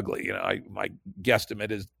be ugly. My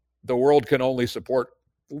guesstimate is the world can only support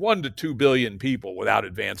 1 to 2 billion people without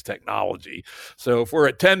advanced technology. So if we're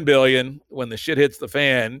at 10 billion, when the shit hits the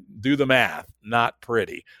fan, do the math. Not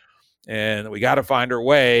pretty. And we got to find our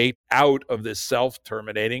way out of this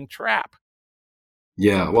self-terminating trap.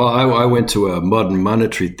 Yeah, well, I went to a modern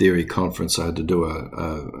monetary theory conference. I had to do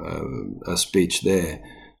a speech there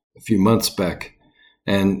a few months back.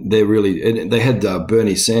 And they had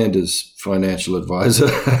Bernie Sanders' financial advisor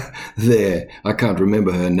there. I can't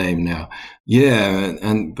remember her name now. Yeah,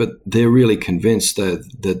 but they're really convinced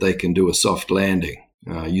that they can do a soft landing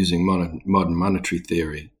using modern monetary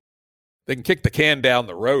theory. They can kick the can down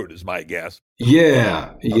the road, is my guess.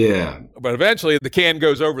 Yeah. But eventually the can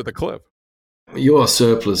goes over the cliff. Your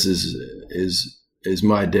surplus is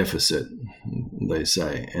my deficit, they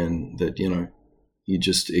say, and that you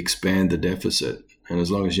just expand the deficit. And as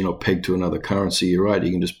long as you're not pegged to another currency, you're right,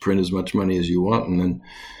 you can just print as much money as you want, and then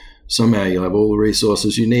somehow you'll have all the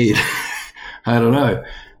resources you need. I don't know.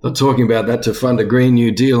 They're talking about that to fund a Green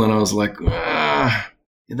New Deal, and I was like,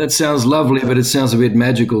 that sounds lovely, but it sounds a bit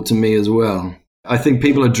magical to me as well. I think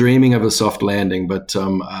people are dreaming of a soft landing, but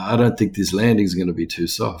I don't think this landing is going to be too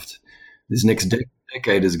soft. This next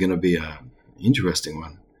decade is going to be an interesting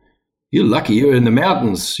one. You're lucky you're in the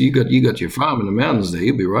mountains. You got your farm in the mountains there.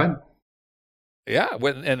 You'll be right. Yeah,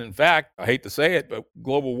 and in fact, I hate to say it, but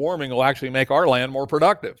global warming will actually make our land more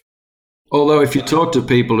productive. Although if you talk to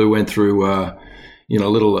people who went through,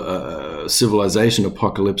 little civilization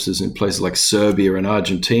apocalypses in places like Serbia and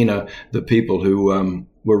Argentina, the people who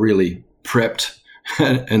were really prepped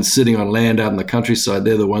and sitting on land out in the countryside,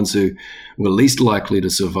 they're the ones who were least likely to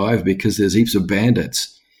survive because there's heaps of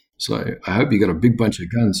bandits. So I hope you got a big bunch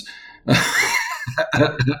of guns.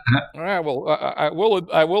 All right. Well,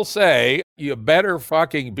 I will say you better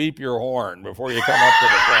fucking beep your horn before you come up to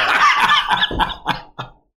the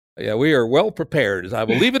front. Yeah, we are well prepared. I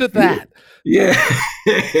will leave it at that. Yeah.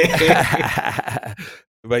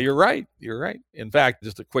 But you're right. You're right. In fact,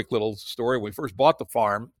 just a quick little story. When we first bought the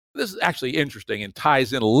farm, this is actually interesting and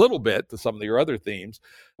ties in a little bit to some of your other themes.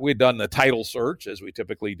 We'd done the title search, as we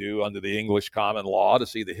typically do under the English common law, to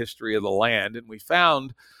see the history of the land. And we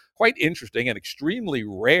found, quite interesting and extremely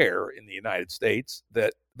rare in the United States,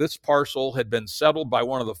 that this parcel had been settled by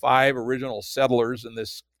one of the 5 original settlers in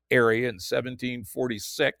this area in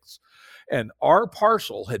 1746. And our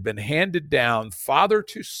parcel had been handed down father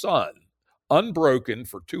to son, unbroken,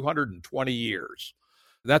 for 220 years.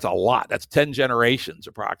 That's a lot. That's 10 generations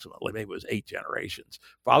approximately. Maybe it was 8 generations.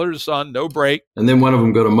 Father to son, no break. And then one of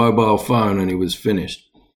them got a mobile phone and he was finished.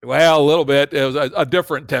 Well, a little bit. It was a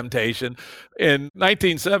different temptation. In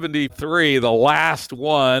 1973, the last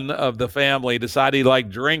one of the family decided he liked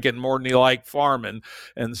drinking more than he liked farming.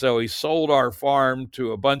 And so he sold our farm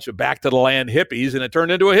to a bunch of back-to-the-land hippies, and it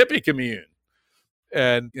turned into a hippie commune.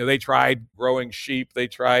 And they tried growing sheep, they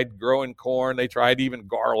tried growing corn, they tried even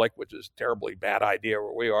garlic, which is a terribly bad idea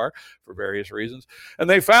where we are for various reasons. And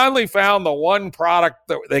they finally found the one product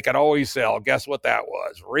that they could always sell. Guess what that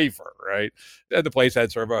was? Reefer, right? And the place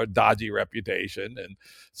had sort of a dodgy reputation. And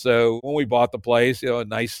so when we bought the place, a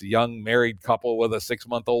nice young married couple with a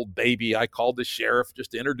 6-month-old baby, I called the sheriff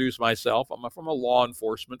just to introduce myself. I'm from a law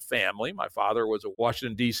enforcement family. My father was a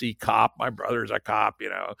Washington, D.C. cop. My brother's a cop,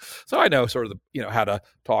 So I know sort of how to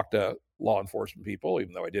talk to law enforcement people,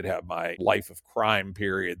 even though I did have my life of crime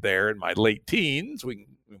period there in my late teens. We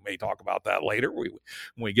may talk about that later when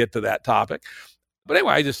we get to that topic. But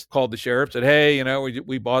anyway, I just called the sheriff, said, hey,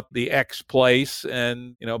 we bought the X place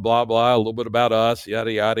and, blah, blah, a little bit about us,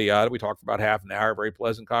 yada, yada, yada. We talked for about half an hour, very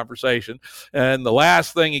pleasant conversation. And the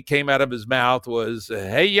last thing he came out of his mouth was,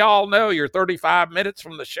 hey, y'all know you're 35 minutes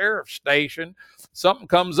from the sheriff's station. Something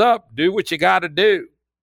comes up, do what you got to do.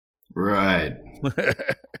 Right.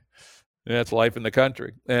 That's life in the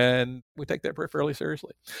country. And we take that fairly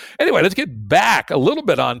seriously. Anyway, let's get back a little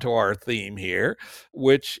bit onto our theme here,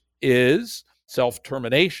 which is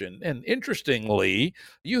self-termination. And interestingly,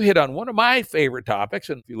 you hit on one of my favorite topics,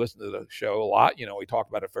 and if you listen to the show a lot, we talk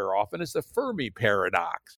about it fair often, is the Fermi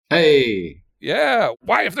paradox. Hey. Yeah.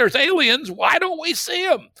 Why, if there's aliens, why don't we see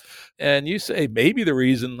them? And you say, maybe the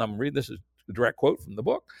reason, I'm reading this is a direct quote from the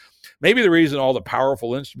book, maybe the reason all the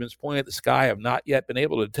powerful instruments pointing at the sky have not yet been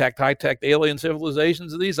able to detect high-tech alien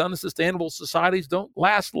civilizations of these unsustainable societies don't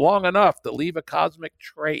last long enough to leave a cosmic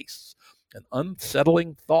trace, an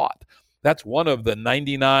unsettling thought. That's one of the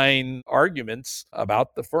 99 arguments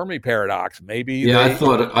about the Fermi paradox. Maybe I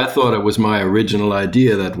thought it was my original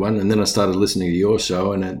idea, that one, and then I started listening to your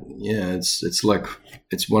show, and it's like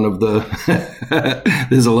it's one of the.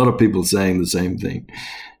 There's a lot of people saying the same thing.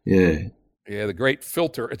 Yeah. Yeah, the great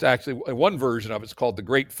filter. It's actually one version of it's called the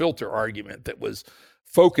great filter argument that was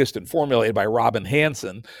focused and formulated by Robin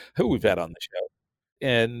Hanson, who we've had on the show.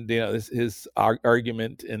 And, his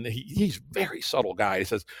argument, and he's a very subtle guy. He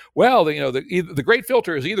says, well, the great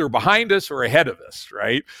filter is either behind us or ahead of us,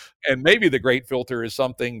 right? And maybe the great filter is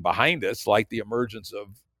something behind us, like the emergence of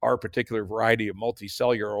our particular variety of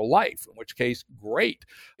multicellular life, in which case, great.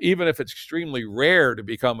 Even if it's extremely rare to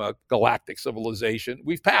become a galactic civilization,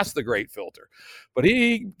 we've passed the great filter. But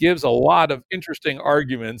he gives a lot of interesting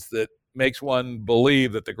arguments that makes one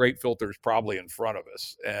believe that the great filter is probably in front of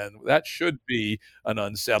us, and that should be an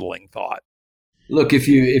unsettling thought. Look, if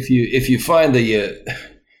you find that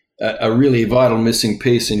a really vital missing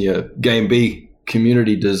piece in your Game B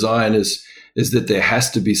community design is that there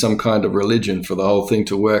has to be some kind of religion for the whole thing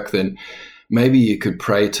to work, then maybe you could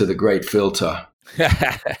pray to the great filter.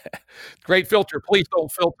 Great filter, please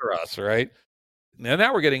don't filter us, right?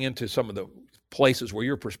 Now we're getting into some of the places where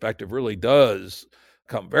your perspective really does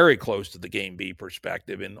come very close to the Game B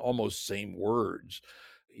perspective in almost same words.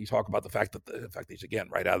 You talk about the fact that these, again,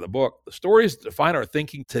 right out of the book, the stories that define our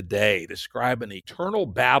thinking today describe an eternal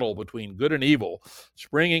battle between good and evil,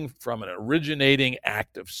 springing from an originating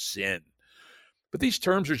act of sin. But these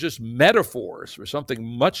terms are just metaphors for something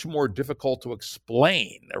much more difficult to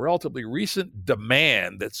explain, a relatively recent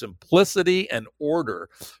demand that simplicity and order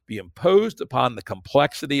be imposed upon the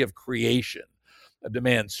complexity of creation, a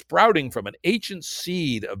demand sprouting from an ancient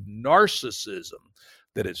seed of narcissism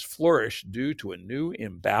that has flourished due to a new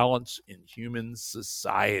imbalance in human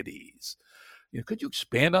societies. Could you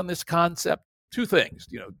expand on this concept? Two things,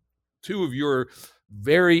 two of your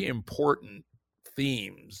very important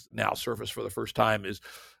themes now surface for the first time is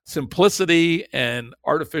simplicity and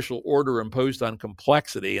artificial order imposed on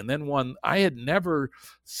complexity. And then one I had never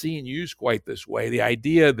seen used quite this way, the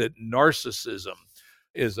idea that narcissism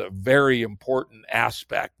is a very important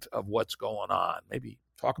aspect of what's going on. Maybe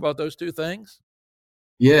talk about those two things.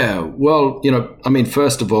 Yeah, well,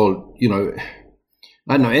 first of all,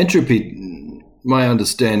 I don't know, entropy, my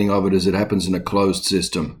understanding of it is it happens in a closed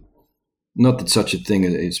system. Not that such a thing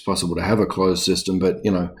is possible to have a closed system, but,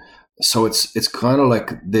 so it's kind of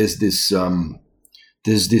like there's this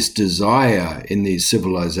desire in these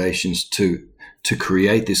civilizations to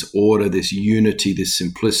create this order, this unity, this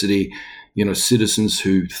simplicity, citizens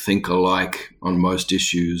who think alike on most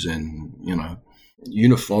issues, and,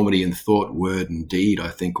 uniformity in thought, word, and deed, I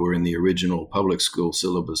think, were in the original public school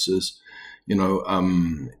syllabuses.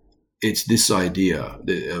 It's this idea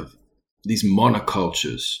of these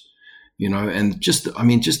monocultures, and just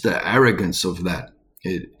the arrogance of that.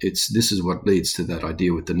 This is what leads to that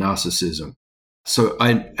idea with the narcissism. So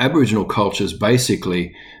Aboriginal cultures,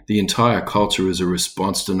 basically, the entire culture is a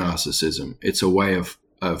response to narcissism. It's a way of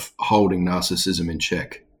holding narcissism in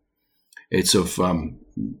check. It's of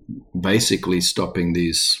basically stopping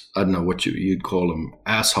these, I don't know what you'd call them,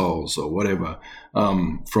 assholes or whatever,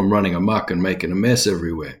 from running amok and making a mess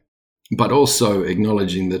everywhere. But also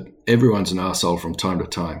acknowledging that everyone's an asshole from time to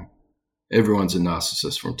time. Everyone's a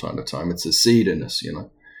narcissist from time to time. It's a seed in us,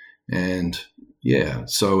 And yeah,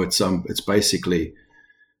 so it's basically,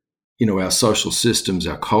 our social systems,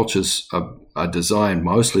 our cultures are designed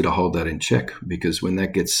mostly to hold that in check, because when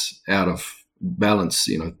that gets out of balance,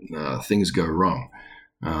 things go wrong.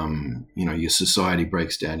 Your society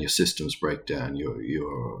breaks down, your systems break down,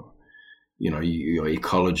 your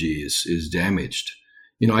ecology is damaged.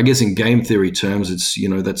 I guess in game theory terms, it's,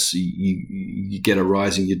 that's you get a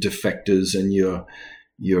rising your defectors and your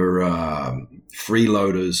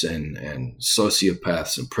freeloaders and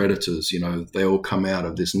sociopaths and predators. They all come out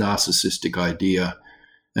of this narcissistic idea,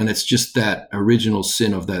 and it's just that original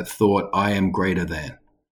sin of that thought, I am greater than.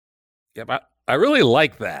 Yeah, but I really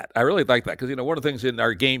like that. Because, one of the things in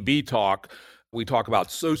our Game B talk, we talk about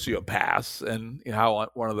sociopaths and how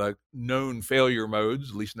one of the known failure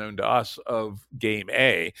modes, at least known to us, of Game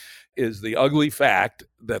A is the ugly fact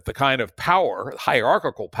that the kind of power,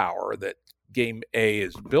 hierarchical power that Game A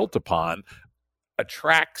is built upon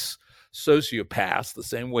attracts sociopaths the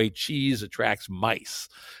same way cheese attracts mice.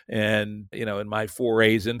 And, in my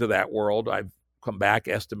forays into that world, I've come back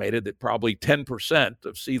estimated that probably 10%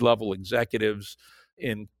 of C-level executives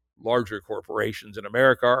in larger corporations in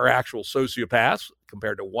America are actual sociopaths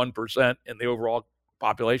compared to 1% in the overall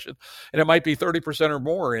population. And it might be 30% or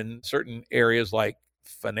more in certain areas like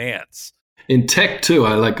finance. In tech too,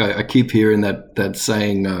 I keep hearing that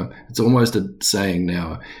saying, it's almost a saying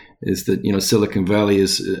now, is that, Silicon Valley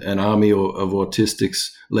is an army of autistics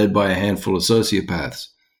led by a handful of sociopaths.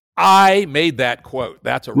 I made that quote.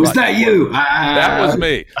 That's a Was that you? That was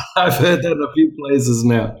me. I've heard that in a few places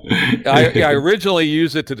now. I originally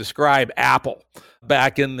used it to describe Apple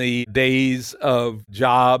back in the days of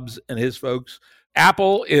Jobs and his folks.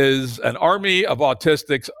 Apple is an army of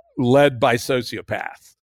autistics led by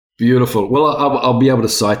sociopaths. Beautiful. Well, I'll be able to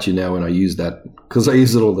cite you now when I use that, because I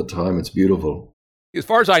use it all the time. It's beautiful. As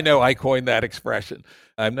far as I know, I coined that expression.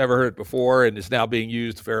 I've never heard it before, and it's now being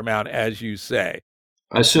used a fair amount, as you say.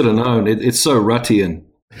 I should have known. It's so Ruttian.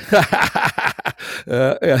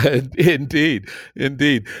 Indeed.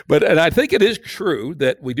 And I think it is true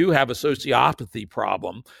that we do have a sociopathy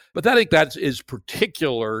problem, but I think that is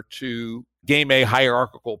particular to Game A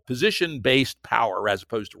hierarchical position-based power as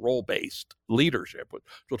opposed to role-based leadership, which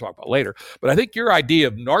we'll talk about later. But I think your idea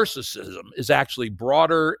of narcissism is actually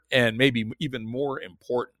broader and maybe even more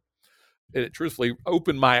important. It truthfully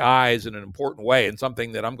opened my eyes in an important way, and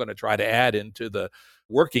something that I'm going to try to add into the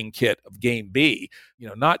working kit of Game B,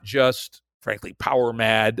 not just, frankly, power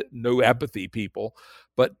mad, no empathy people,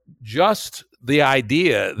 but just the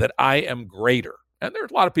idea that I am greater. And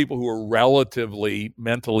there's a lot of people who are relatively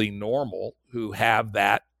mentally normal who have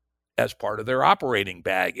that as part of their operating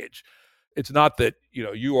baggage. It's not that,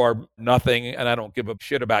 you are nothing and I don't give a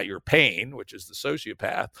shit about your pain, which is the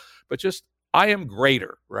sociopath, but just I am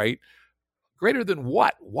greater, right? Greater than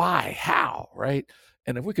what? Why? How? Right?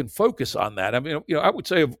 And if we can focus on that, I would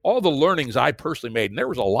say of all the learnings I personally made, and there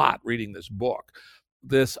was a lot reading this book,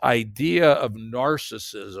 this idea of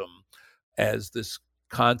narcissism as this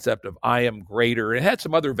concept of I am greater. It had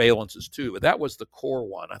some other valences too, but that was the core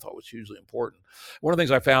one I thought was hugely important. One of the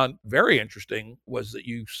things I found very interesting was that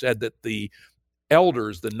you said that the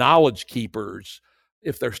elders, the knowledge keepers,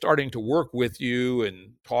 if they're starting to work with you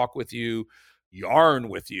and talk with you, yarn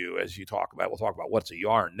with you, as you talk about, we'll talk about what's a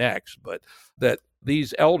yarn next, but that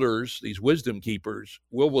these elders, these wisdom keepers,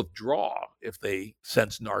 will withdraw if they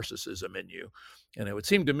sense narcissism in you. And it would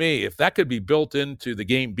seem to me, if that could be built into the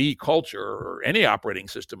Game B culture or any operating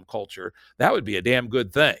system culture, that would be a damn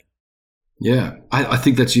good thing. Yeah, I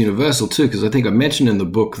think that's universal too, because I think I mentioned in the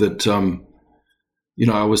book that,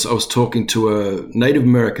 I was talking to a Native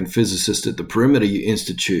American physicist at the Perimeter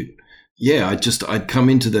Institute. Yeah, I'd come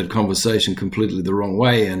into that conversation completely the wrong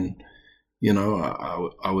way, and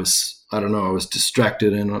I was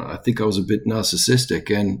distracted, and I think I was a bit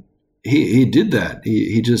narcissistic, and he did that.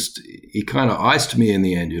 He kind of iced me in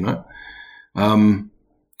the end,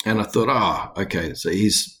 and I thought, okay, so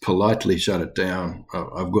he's politely shut it down.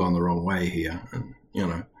 I've gone the wrong way here, and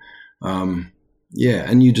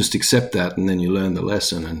and you just accept that, and then you learn the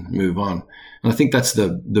lesson and move on. And I think that's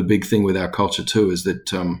the big thing with our culture too, is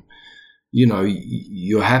that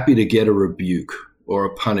you're happy to get a rebuke or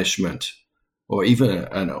a punishment or even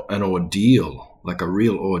an ordeal, like a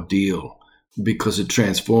real ordeal, because it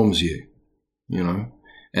transforms you,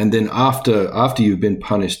 And then after you've been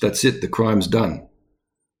punished, that's it. The crime's done.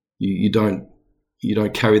 You don't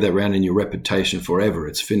carry that around in your reputation forever.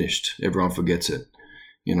 It's finished. Everyone forgets it,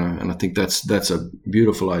 And I think that's a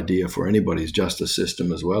beautiful idea for anybody's justice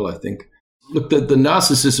system as well. I think. Look, the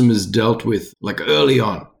narcissism is dealt with like early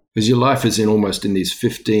on, because your life is almost in these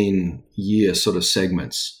 15-year sort of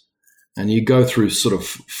segments. And you go through sort of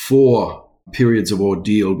 4 periods of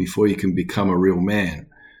ordeal before you can become a real man,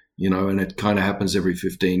 and it kind of happens every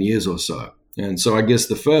 15 years or so. And so I guess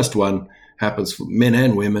the first one happens for men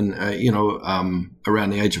and women, around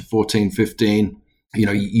the age of 14, 15.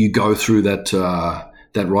 You go through that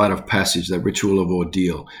that rite of passage, that ritual of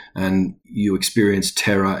ordeal, and you experience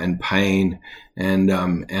terror and pain and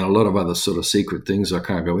a lot of other sort of secret things I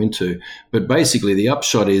can't go into. But basically, the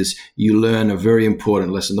upshot is you learn a very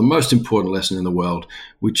important lesson, the most important lesson in the world,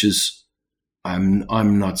 which is I'm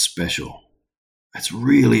not special. It's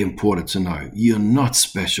really important to know you're not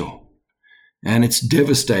special. And it's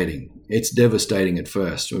devastating. It's devastating at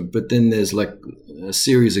first, but then there's like a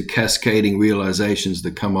series of cascading realizations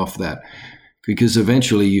that come off that, because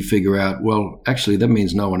eventually you figure out, well, actually that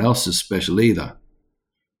means no one else is special either.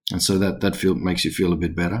 And so that makes you feel a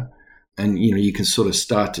bit better. And, you can sort of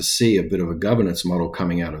start to see a bit of a governance model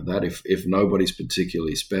coming out of that. If nobody's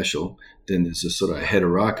particularly special, then there's a sort of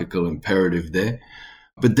hierarchical imperative there.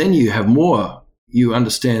 But then you have more. You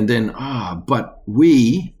understand then, but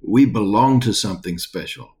we belong to something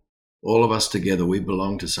special. All of us together, we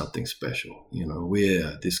belong to something special.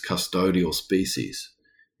 We're this custodial species.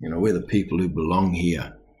 We're the people who belong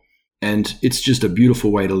here. And it's just a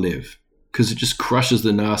beautiful way to live, because it just crushes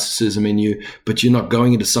the narcissism in you, but you're not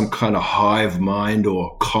going into some kind of hive mind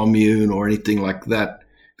or commune or anything like that,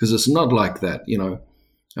 because it's not like that.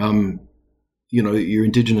 Your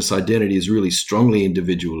Indigenous identity is really strongly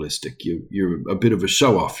individualistic. You're a bit of a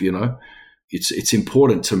show-off, It's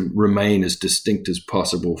important to remain as distinct as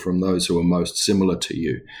possible from those who are most similar to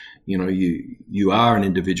you. You are an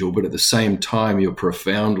individual, but at the same time, you're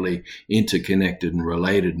profoundly interconnected and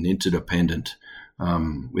related and interdependent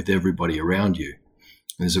with everybody around you.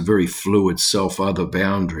 There's a very fluid self-other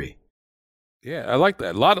boundary. Yeah, I like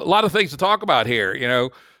that. A lot of things to talk about here.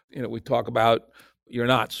 We talk about you're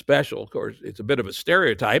not special. Of course, it's a bit of a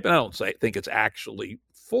stereotype, and I don't think it's actually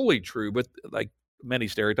fully true, but like many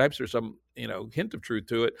stereotypes, there's some, hint of truth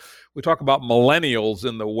to it. We talk about millennials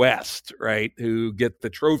in the West, right, who get the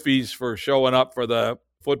trophies for showing up for the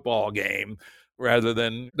football game, rather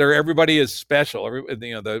than everybody is special.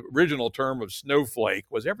 The original term of snowflake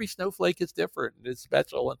was every snowflake is different and it's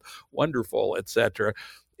special and wonderful, etc.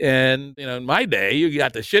 And, in my day, you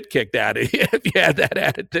got the shit kicked out of you if you had that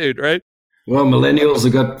attitude, right? Well, millennials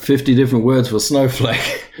have got 50 different words for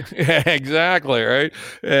snowflake. Yeah, exactly, right?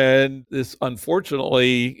 And this,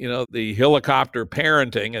 unfortunately, the helicopter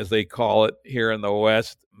parenting, as they call it here in the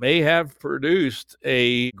West, may have produced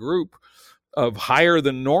a group of higher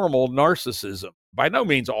than normal narcissism. By no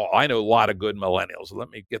means all. I know a lot of good millennials. Let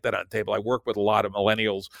me get that on the table. I work with a lot of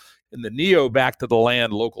millennials in the neo back to the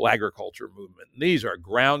land local agriculture movement. And these are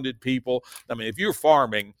grounded people. I mean, if you're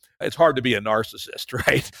farming, it's hard to be a narcissist,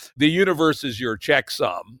 right? The universe is your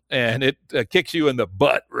checksum, and it kicks you in the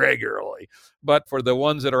butt regularly. But for the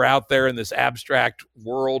ones that are out there in this abstract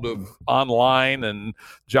world of online and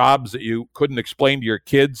jobs that you couldn't explain to your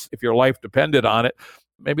kids if your life depended on it,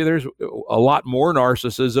 maybe there's a lot more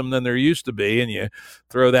narcissism than there used to be. And you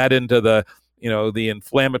throw that into the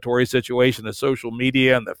inflammatory situation of social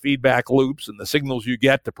media and the feedback loops and the signals you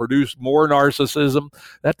get to produce more narcissism.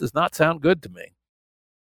 That does not sound good to me.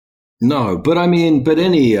 No, but any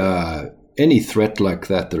threat like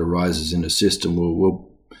that arises in a system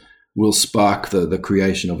will spark the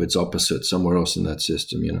creation of its opposite somewhere else in that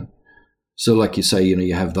system, So like you say,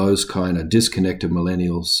 you have those kind of disconnected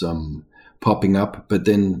millennials popping up, but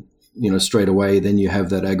then, straight away, then you have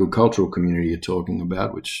that agricultural community you're talking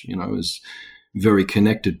about, which, is very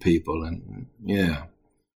connected people. And yeah.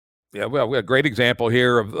 Yeah, well, we have a great example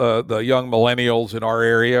here of the young millennials in our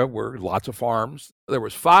area where lots of farms. There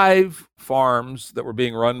was 5 farms that were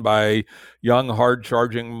being run by young,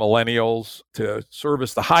 hard-charging millennials to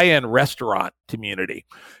service the high-end restaurant community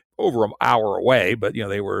over an hour away, but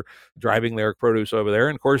they were driving their produce over there.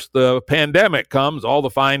 And of course, the pandemic comes, all the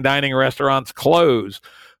fine dining restaurants close.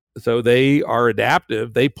 So they are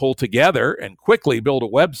adaptive. They pull together and quickly build a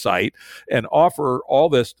website and offer all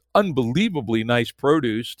this unbelievably nice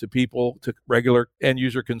produce to people, to regular end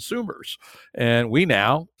user consumers. And we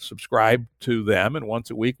now subscribe to them. And once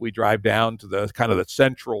a week, we drive down to the kind of the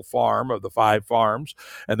central farm of the 5 farms,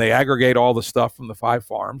 and they aggregate all the stuff from the 5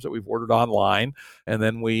 farms that we've ordered online. And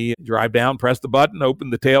then we drive down, press the button, open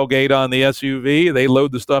the tailgate on the SUV. They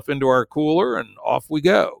load the stuff into our cooler, and off we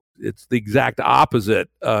go. It's the exact opposite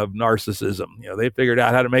of narcissism. They figured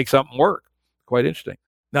out how to make something work. Quite interesting.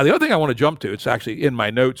 Now, the other thing I want to jump to, it's actually in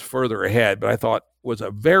my notes further ahead, but I thought was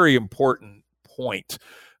a very important point,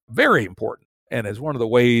 very important. And is one of the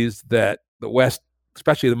ways that the West,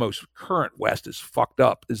 especially the most current West, is fucked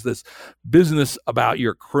up, is this business about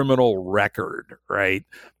your criminal record, right?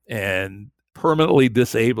 And permanently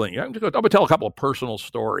disabling you. I'm going to tell a couple of personal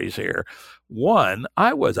stories here. One,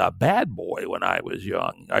 I was a bad boy when I was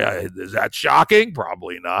young. Is that shocking?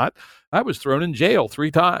 Probably not. I was thrown in jail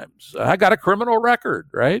 3 times. I got a criminal record,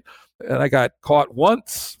 right? And I got caught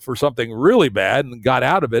once for something really bad and got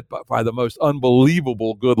out of it by the most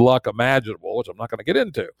unbelievable good luck imaginable, which I'm not going to get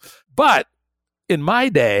into. But in my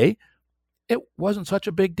day, it wasn't such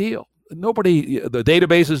a big deal. The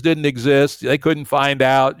databases didn't exist. They couldn't find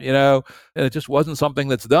out, and it just wasn't something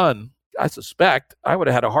that's done. I suspect I would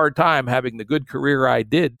have had a hard time having the good career I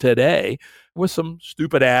did today with some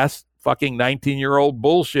stupid ass fucking 19-year-old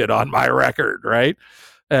bullshit on my record, right?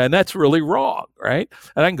 And that's really wrong, right?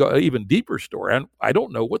 And I can go an even deeper story. And I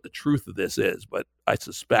don't know what the truth of this is, but I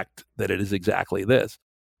suspect that it is exactly this.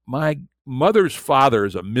 My mother's father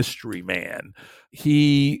is a mystery man.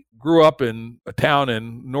 He grew up in a town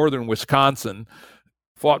in northern Wisconsin,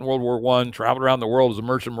 fought in World War I, traveled around the world as a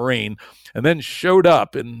merchant marine, and then showed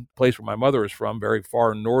up in the place where my mother is from, very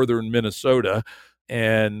far northern Minnesota,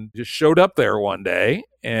 and just showed up there one day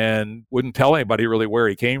and wouldn't tell anybody really where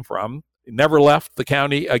he came from. He never left the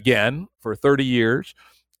county again for 30 years,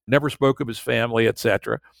 never spoke of his family,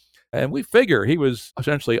 etc. And we figure he was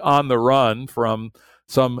essentially on the run from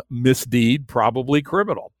some misdeed, probably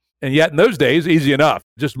criminal. And yet in those days, easy enough,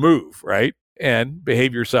 just move, right? And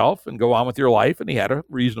behave yourself and go on with your life. And he had a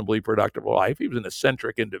reasonably productive life. He was an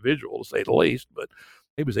eccentric individual, to say the least, but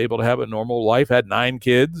he was able to have a normal life, had 9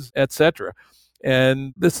 kids, etc.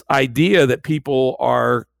 And this idea that people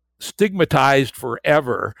are stigmatized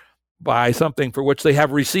forever by something for which they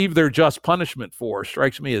have received their just punishment for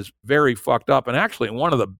strikes me as very fucked up, and actually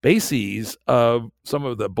one of the bases of some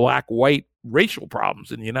of the black-white racial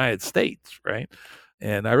problems in the United States, right?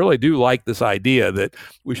 And I really do like this idea that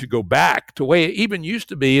we should go back to the way it even used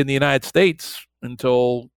to be in the United States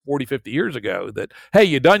until 40, 50 years ago, that, hey,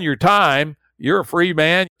 you done your time, you're a free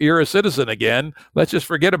man, you're a citizen again. Let's just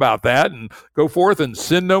forget about that and go forth and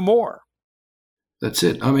sin no more. That's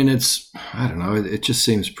it. I mean, I don't know, it just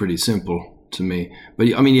seems pretty simple to me.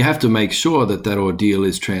 But I mean, you have to make sure that ordeal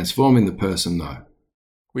is transforming the person, though.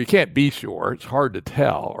 Well, you can't be sure. It's hard to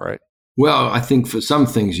tell, right? Well, I think for some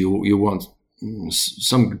things you want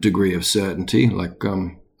some degree of certainty. Like,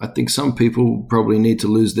 I think some people probably need to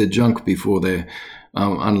lose their junk before they're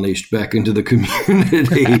unleashed back into the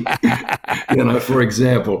community, for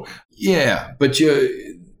example. Yeah, but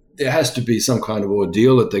there has to be some kind of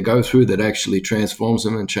ordeal that they go through that actually transforms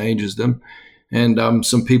them and changes them. And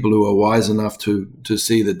some people who are wise enough to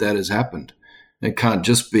see that has happened. It can't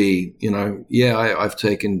just be, I've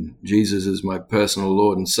taken Jesus as my personal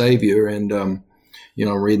Lord and Savior, and, I'm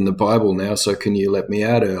reading the Bible now, so can you let me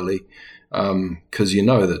out early? Because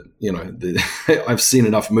I've seen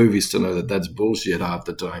enough movies to know that that's bullshit half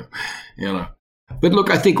the time, But look,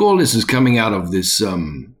 I think all this is coming out of this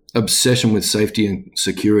obsession with safety and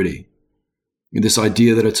security, this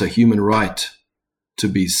idea that it's a human right to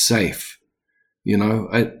be safe.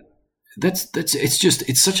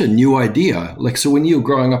 It's such a new idea. Like, so when you're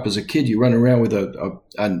growing up as a kid, you run around with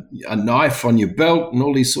a knife on your belt and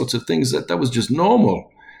all these sorts of things. That was just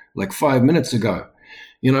normal, like 5 minutes ago,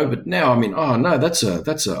 But now, I mean, oh no, that's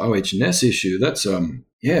a OH&S issue. That's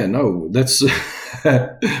that's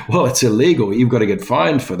well, it's illegal. You've got to get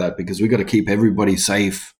fined for that because we've got to keep everybody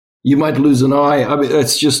safe. You might lose an eye. I mean,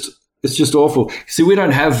 it's just awful. See, we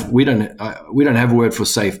don't have a word for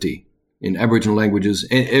safety in Aboriginal languages.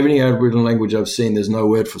 In every Aboriginal language I've seen, there's no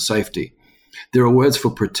word for safety. There are words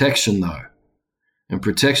for protection, though. And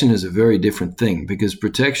protection is a very different thing because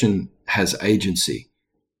protection has agency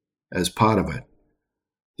as part of it.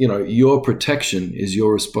 Your protection is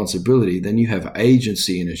your responsibility. Then you have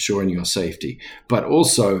agency in ensuring your safety. But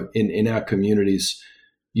also in our communities,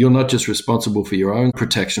 you're not just responsible for your own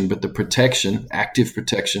protection, but the protection, active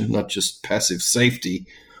protection, not just passive safety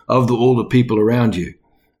of all the people around you.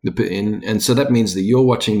 And so that means that you're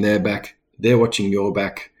watching their back, they're watching your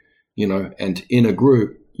back, and in a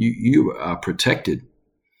group, you are protected.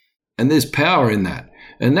 And there's power in that.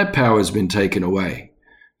 And that power has been taken away.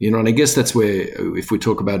 And I guess that's where, if we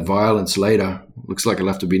talk about violence later, looks like it'll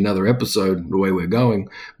have to be another episode the way we're going,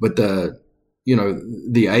 but the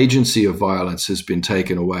agency of violence has been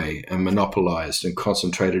taken away and monopolized and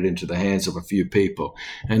concentrated into the hands of a few people.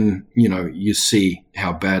 And, you see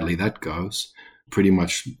how badly that goes, pretty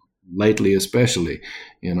much lately especially.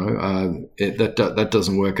 That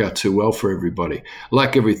doesn't work out too well for everybody.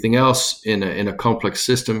 Like everything else in a complex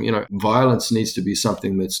system, violence needs to be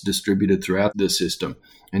something that's distributed throughout the system.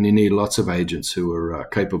 And you need lots of agents who are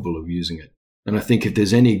capable of using it. And I think if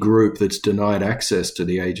there's any group that's denied access to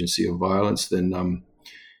the agency of violence, then,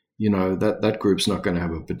 that group's not going to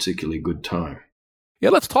have a particularly good time. Yeah,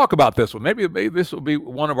 let's talk about this one. Maybe this will be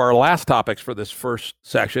one of our last topics for this first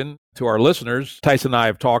section. To our listeners, Tyson and I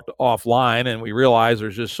have talked offline, and we realize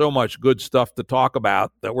there's just so much good stuff to talk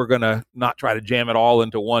about that we're going to not try to jam it all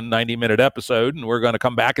into one 90-minute episode, and we're going to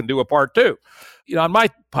come back and do a part two. On my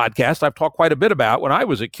podcast, I've talked quite a bit about when I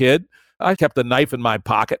was a kid, I kept a knife in my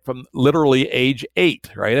pocket from literally age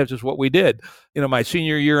 8, right? That's just what we did. My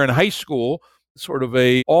senior year in high school, sort of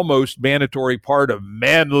a almost mandatory part of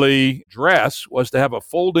manly dress was to have a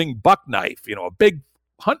folding buck knife, a big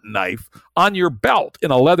hunting knife on your belt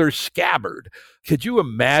in a leather scabbard. Could you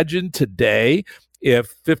imagine today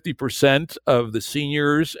if 50% of the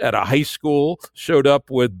seniors at a high school showed up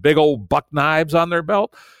with big old buck knives on their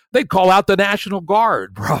belt? They'd call out the National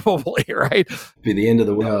Guard, probably, right? Be the end of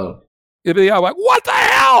the world. It'd be like, what the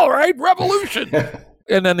hell, right? Revolution.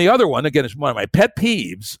 And then the other one, again, is one of my pet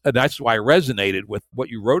peeves, and that's why I resonated with what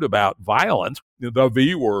you wrote about violence. The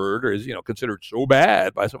V word is, considered so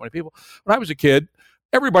bad by so many people. When I was a kid,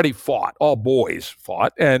 everybody fought. All boys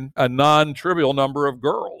fought, and a non-trivial number of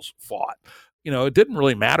girls fought. It didn't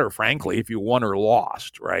really matter, frankly, if you won or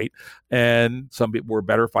lost, right? And some people were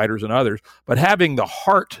better fighters than others. But having the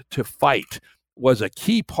heart to fight was a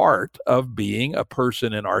key part of being a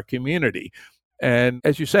person in our community. And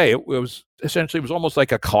as you say, it was almost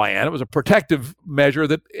like a clan. It was a protective measure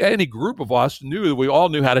that any group of us knew that we all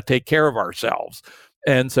knew how to take care of ourselves.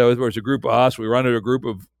 And so there was a group of us, we run into a group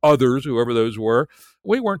of others, whoever those were.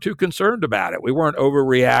 We weren't too concerned about it. We weren't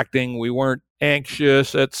overreacting. We weren't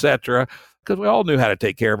anxious, etc., because we all knew how to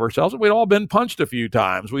take care of ourselves. And we'd all been punched a few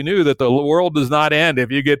times. We knew that the world does not end if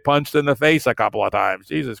you get punched in the face a couple of times.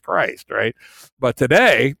 Jesus Christ, right? But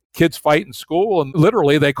today, kids fight in school, and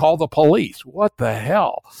literally they call the police. What the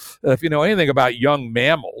hell? If you know anything about young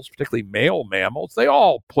mammals, particularly male mammals, they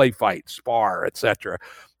all play fight, spar, etc.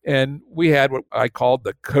 And we had what I called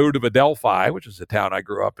the Code of Adelphi, which is the town I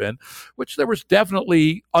grew up in, which there was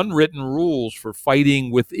definitely unwritten rules for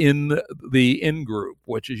fighting within the in-group,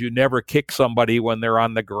 which is you never kick somebody when they're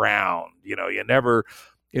on the ground. You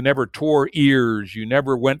never tore ears. You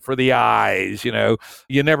never went for the eyes. You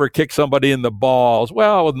never kicked somebody in the balls.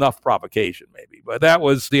 Well, enough provocation maybe, but that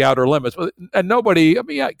was the outer limits. And nobody,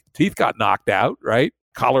 teeth got knocked out, right?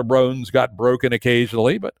 Collarbones got broken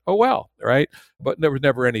occasionally, but oh well, right? But there was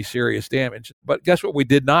never any serious damage. But guess what we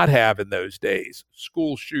did not have in those days?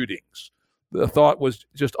 School shootings. The thought was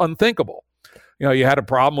just unthinkable. You had a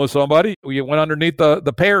problem with somebody, you went underneath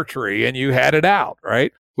the pear tree and you had it out,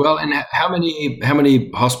 right? Well, and how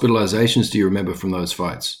many hospitalizations do you remember from those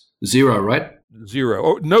fights? 0, right?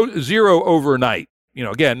 0. No, 0 overnight.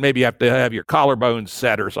 Again, maybe you have to have your collarbones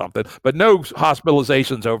set or something, but no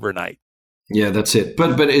hospitalizations overnight. Yeah, that's it.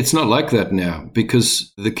 But it's not like that now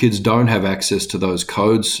because the kids don't have access to those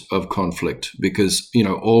codes of conflict because,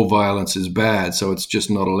 all violence is bad, so it's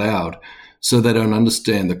just not allowed. So they don't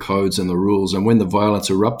understand the codes and the rules. And when the violence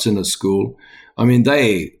erupts in a school,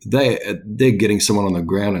 they're getting someone on the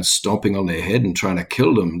ground and stomping on their head and trying to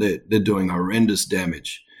kill them. They're doing horrendous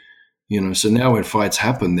damage. So now when fights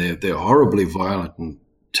happen, they're horribly violent and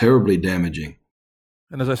terribly damaging.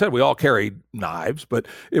 And as I said, we all carried knives, but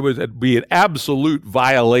it'd be an absolute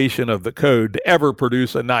violation of the code to ever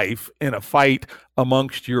produce a knife in a fight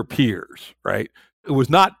amongst your peers, right? It was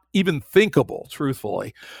not even thinkable,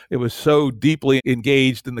 truthfully. It was so deeply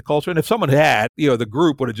engaged in the culture. And if someone had, the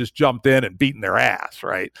group would have just jumped in and beaten their ass,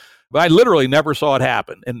 right? But I literally never saw it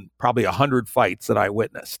happen in probably 100 fights that I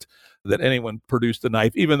witnessed, that anyone produced a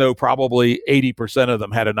knife, even though probably 80% of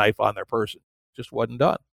them had a knife on their person. It just wasn't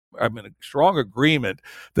done. I'm in a strong agreement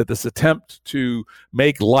that this attempt to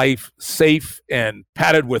make life safe and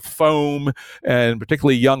padded with foam, and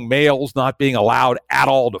particularly young males not being allowed at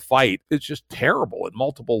all to fight, it's just terrible at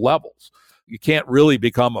multiple levels. You can't really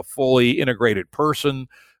become a fully integrated person.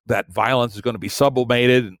 That violence is going to be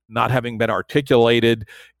sublimated and not having been articulated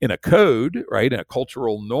in a code, right, in a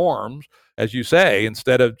cultural norms. As you say,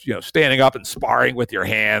 instead of standing up and sparring with your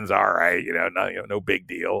hands, all right, no big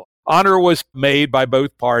deal. Honor was made by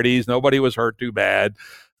both parties. Nobody was hurt too bad.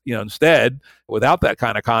 Instead, without that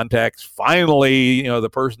kind of context, finally, the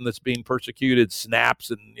person that's being persecuted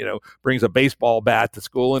snaps and, brings a baseball bat to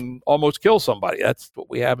school and almost kills somebody. That's what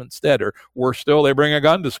we have instead. Or worse still, they bring a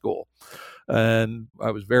gun to school. And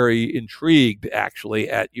I was very intrigued, actually,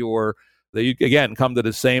 that you, again, come to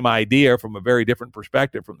the same idea from a very different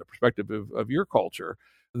perspective, from the perspective of your culture,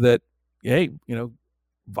 that, hey,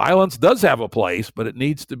 violence does have a place, but it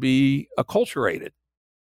needs to be acculturated.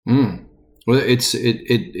 Well,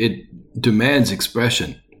 it demands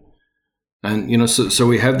expression, and so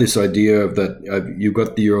we have this idea of that you've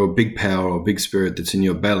got your big power or big spirit that's in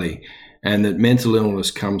your belly, and that mental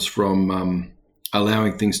illness comes from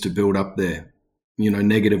allowing things to build up there,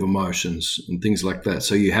 negative emotions and things like that.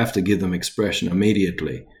 So you have to give them expression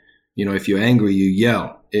immediately. If you're angry, you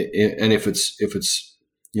yell. And if it's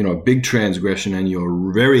a big transgression and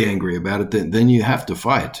you're very angry about it, then you have to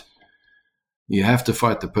fight. You have to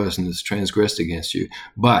fight the person that's transgressed against you.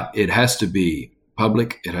 But it has to be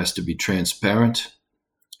public. It has to be transparent.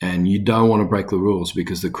 And you don't want to break the rules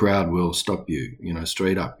because the crowd will stop you,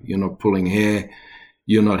 straight up. You're not pulling hair.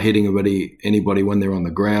 You're not hitting anybody when they're on the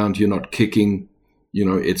ground. You're not kicking.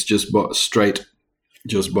 It's just straight,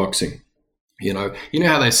 just boxing. You know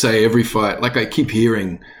how they say every fight, like I keep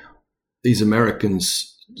hearing these Americans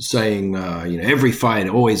saying, every fight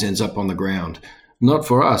always ends up on the ground. Not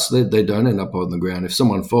for us. They don't end up on the ground. If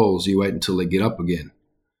someone falls, you wait until they get up again.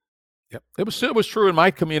 Yep. It was true in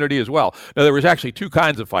my community as well. Now, there was actually two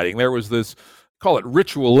kinds of fighting. There was this, call it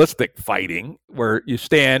ritualistic fighting, where you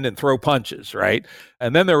stand and throw punches, right?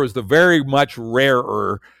 And then there was the very much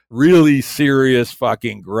rarer, really serious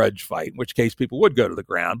fucking grudge fight, in which case people would go to the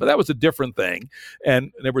ground. But that was a different thing.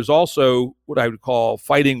 And there was also what I would call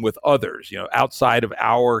fighting with others, outside of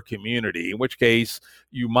our community, in which case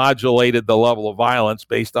you modulated the level of violence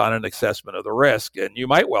based on an assessment of the risk, and you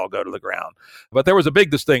might well go to the ground. But there was a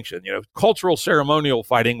big distinction. Cultural ceremonial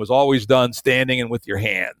fighting was always done standing and with your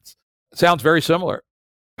hands. It sounds very similar.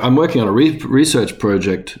 I'm working on a research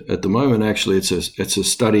project at the moment. Actually, it's a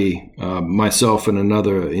study. Myself and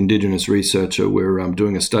another Indigenous researcher, we're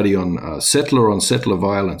doing a study on settler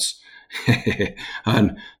violence.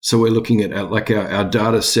 And so we're looking at our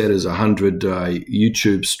data set is 100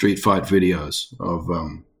 YouTube street fight videos of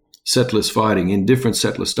settlers fighting in different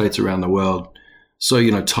settler states around the world. So,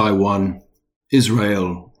 Taiwan,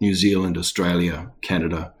 Israel, New Zealand, Australia,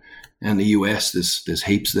 Canada, and the US, there's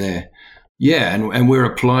heaps there. Yeah, and we're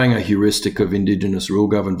applying a heuristic of Indigenous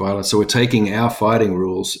rule-governed violence. So we're taking our fighting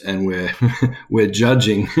rules and we're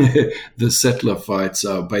judging the settler fights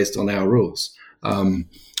based on our rules.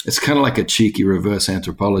 It's kind of like a cheeky reverse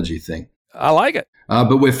anthropology thing. I like it.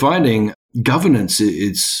 But we're finding governance,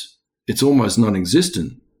 it's almost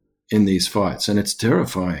non-existent in these fights, and it's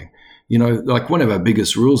terrifying. Like one of our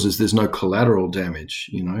biggest rules is there's no collateral damage.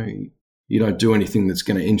 You don't do anything that's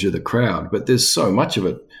going to injure the crowd, but there's so much of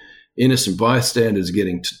it. Innocent bystanders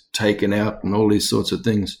getting taken out and all these sorts of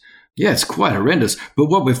things. Yeah, it's quite horrendous. But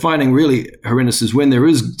what we're finding really horrendous is when there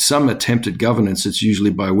is some attempted governance, it's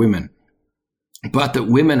usually by women. But that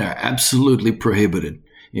women are absolutely prohibited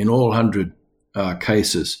in all 100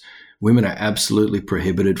 cases. Women are absolutely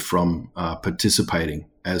prohibited from participating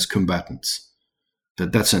as combatants.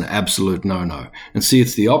 That's an absolute no-no. And see,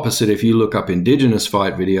 it's the opposite. If you look up Indigenous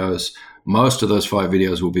fight videos, most of those fight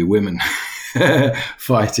videos will be women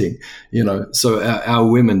fighting, so our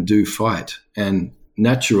women do fight, and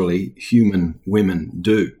naturally human women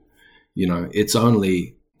do. It's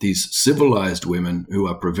only these civilized women who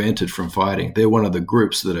are prevented from fighting. They're one of the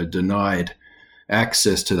groups that are denied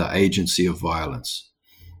access to the agency of violence.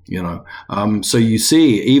 So you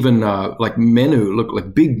see even like men who look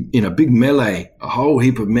like big melee, a whole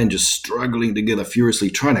heap of men just struggling together furiously,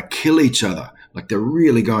 trying to kill each other, like they're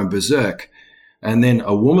really going berserk. And then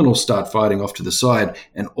a woman will start fighting off to the side,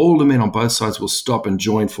 and all the men on both sides will stop and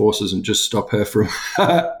join forces and just stop her from.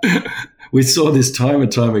 We saw this time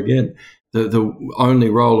and time again. The only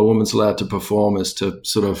role a woman's allowed to perform is to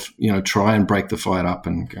sort of, try and break the fight up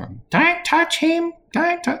and go, "Don't touch him,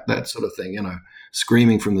 don't touch," that sort of thing,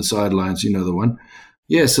 screaming from the sidelines, the one.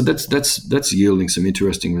 Yeah, so that's yielding some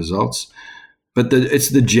interesting results. But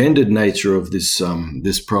it's the gendered nature of this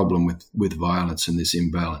this problem with violence and this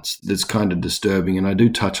imbalance that's kind of disturbing, and I do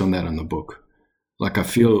touch on that in the book. Like I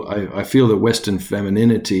feel that Western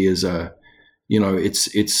femininity is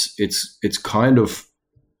it's kind of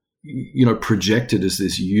projected as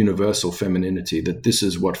this universal femininity, that this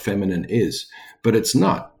is what feminine is, but it's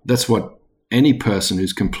not. That's what any person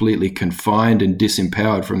who's completely confined and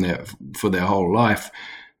disempowered for their whole life.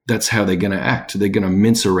 That's how they're going to act. They're going to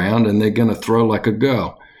mince around and they're going to throw like a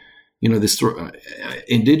girl.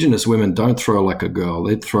 Indigenous women don't throw like a girl.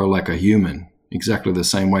 They throw like a human, exactly the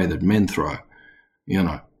same way that men throw,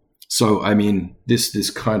 So, this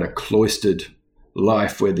kind of cloistered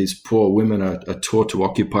life where these poor women are taught to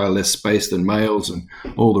occupy less space than males and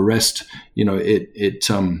all the rest, it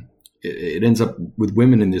ends up with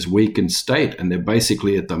women in this weakened state, and they're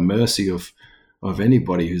basically at the mercy of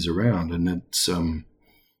anybody who's around. And it's,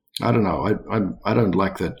 I don't know. I don't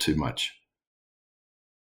like that too much.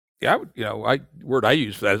 Yeah, word I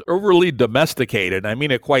use for that is overly domesticated. I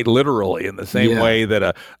mean it quite literally, in the same way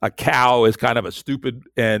that a cow is kind of a stupid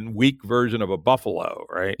and weak version of a buffalo,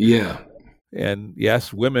 right? Yeah. And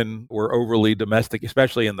yes, women were overly domestic,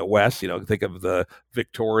 especially in the West. Think of the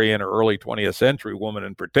Victorian or early 20th century woman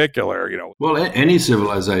in particular. Well, any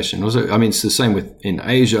civilization. Also, I mean, it's the same in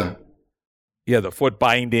Asia. Yeah, the foot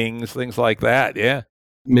bindings, things like that. Yeah.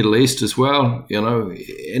 Middle East as well.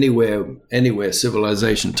 Anywhere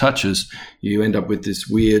civilization touches, you end up with this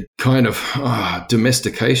weird kind of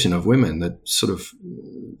domestication of women that sort of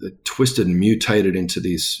twisted and mutated into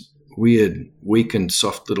these weird, weak and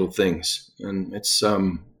soft little things. And it's,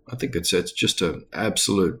 I think it's just an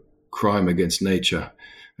absolute crime against nature,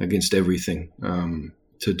 against everything,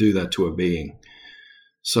 to do that to a being.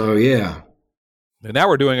 So, yeah. And now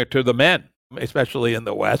we're doing it to the men, especially in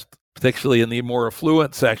the West, particularly in the more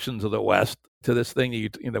affluent sections of the West, to this thing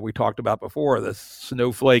that we talked about before, the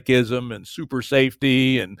snowflakeism and super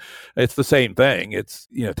safety. And it's the same thing. It's,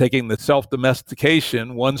 taking the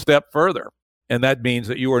self-domestication one step further. And that means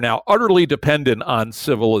that you are now utterly dependent on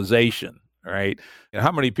civilization, right? And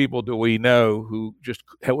how many people do we know who just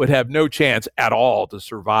would have no chance at all to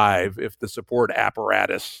survive if the support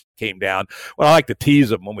apparatus came down? Well, I like to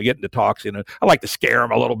tease them when we get into talks. I like to scare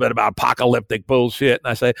them a little bit about apocalyptic bullshit. And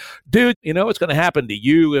I say, dude, what's going to happen to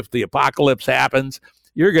you if the apocalypse happens?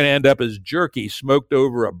 You're going to end up as jerky smoked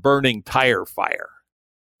over a burning tire fire.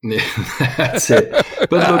 Yeah, that's it.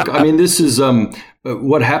 But look, I mean, this is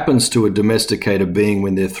what happens to a domesticated being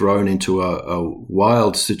when they're thrown into a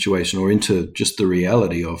wild situation or into just the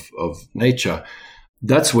reality of nature.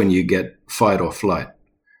 That's when you get fight or flight.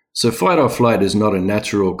 So fight or flight is not a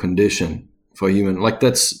natural condition for human. Like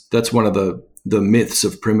that's one of the myths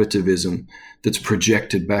of primitivism that's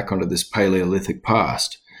projected back onto this Paleolithic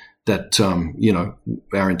past. That,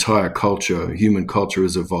 our entire culture, human culture,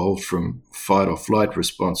 has evolved from fight or flight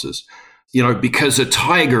responses. Because a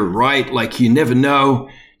tiger, right? Like you never know.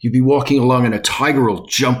 You'd be walking along and a tiger will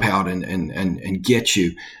jump out and get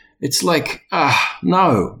you. It's like,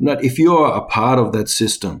 no, not if you're a part of that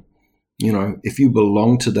system. If you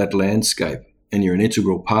belong to that landscape and you're an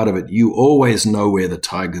integral part of it, you always know where the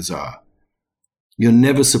tigers are. You're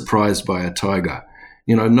never surprised by a tiger.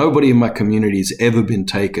 Nobody in my community has ever been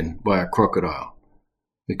taken by a crocodile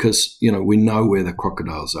because, we know where the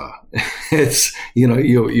crocodiles are. It's,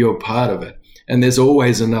 you're part of it. And there's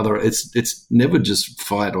always another, it's never just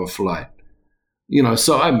fight or flight.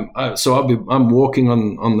 So I'm walking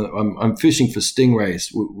I'm fishing for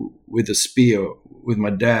stingrays with a spear with my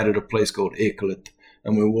dad at a place called Eklet,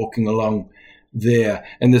 and we're walking along there.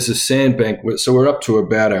 And there's a sandbank, so we're up to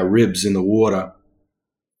about our ribs in the water.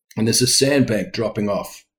 And there's a sandbank dropping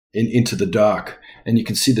off into the dark. And you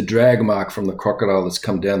can see the drag mark from the crocodile that's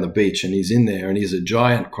come down the beach. And he's in there, and he's a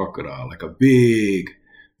giant crocodile, like a big,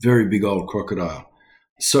 very big old crocodile.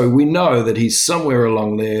 So we know that he's somewhere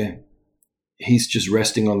along there. He's just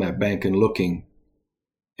resting on that bank and looking.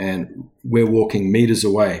 And we're walking meters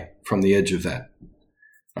away from the edge of that,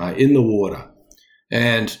 in the water.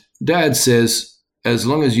 And Dad says, as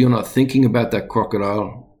long as you're not thinking about that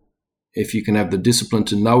crocodile, if you can have the discipline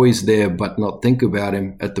to know he's there but not think about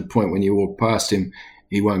him at the point when you walk past him,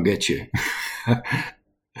 he won't get you.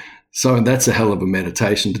 So that's a hell of a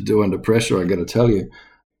meditation to do under pressure, I got to tell you.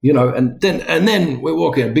 And then we're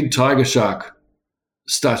walking, a big tiger shark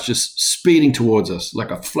starts just speeding towards us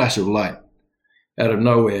like a flash of light out of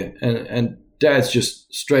nowhere. And Dad's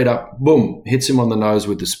just straight up, boom, hits him on the nose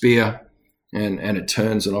with the spear, and it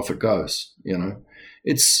turns and off it goes.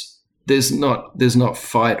 There's not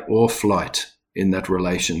fight or flight in that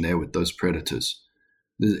relation there with those predators.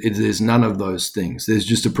 There's none of those things. There's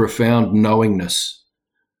just a profound knowingness,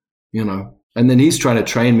 And then he's trying to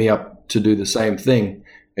train me up to do the same thing.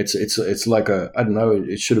 It's like I don't know.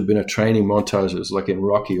 It should have been a training montage. It's like in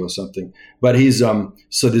Rocky or something. But he's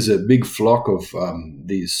so there's a big flock of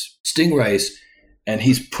these stingrays, and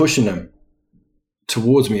he's pushing them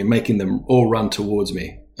towards me and making them all run towards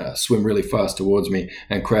me. Swim really fast towards me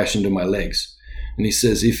and crash into my legs. And he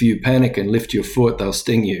says, if you panic and lift your foot, they'll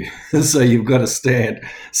sting you. So you've got to stand.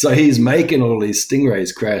 So he's making all these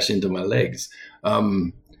stingrays crash into my legs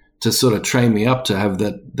to sort of train me up to have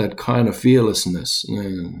that kind of fearlessness,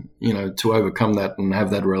 to overcome that and have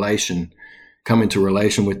that relation, come into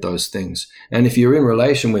relation with those things. And if you're in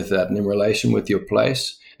relation with that and in relation with your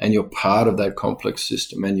place, and you're part of that complex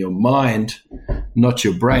system, and your mind, not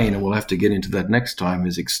your brain, and we'll have to get into that next time,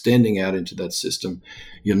 is extending out into that system,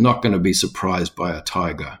 you're not going to be surprised by a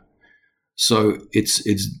tiger. So it's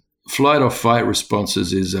flight or fight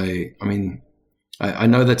responses is I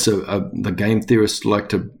know that's the game theorists like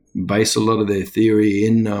to base a lot of their theory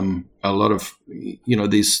in a lot of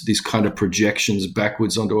these kind of projections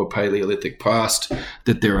backwards onto a Paleolithic past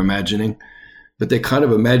that they're imagining. But they're kind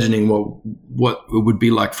of imagining what it would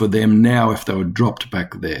be like for them now if they were dropped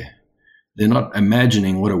back there. They're not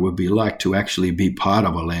imagining what it would be like to actually be part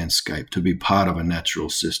of a landscape, to be part of a natural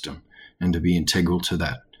system, and to be integral to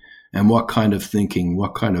that. And what kind of thinking,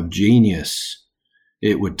 what kind of genius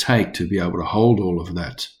it would take to be able to hold all of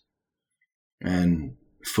that. And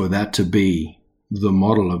for that to be the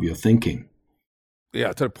model of your thinking.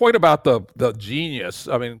 Yeah, to the point about the genius,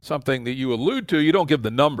 I mean, something that you allude to, you don't give the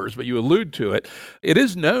numbers, but you allude to it. It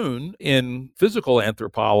is known in physical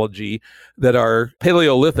anthropology that our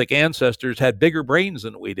Paleolithic ancestors had bigger brains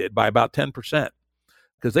than we did by about 10%,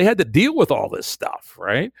 because they had to deal with all this stuff,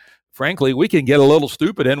 right? Frankly, we can get a little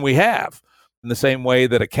stupid, and we have. In the same way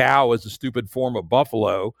that a cow is a stupid form of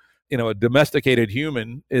buffalo, a domesticated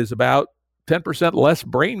human is about 10% less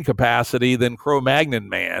brain capacity than Cro-Magnon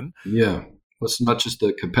man. Yeah. Well, it's not just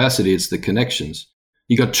the capacity, it's the connections.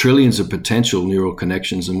 You got trillions of potential neural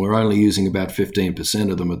connections, and we're only using about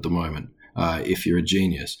 15% of them at the moment, if you're a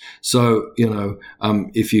genius. So,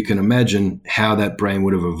 if you can imagine how that brain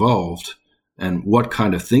would have evolved and what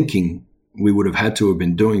kind of thinking we would have had to have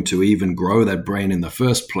been doing to even grow that brain in the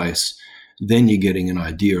first place, then you're getting an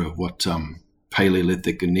idea of what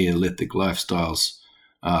Paleolithic and Neolithic lifestyles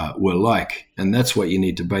were like. And that's what you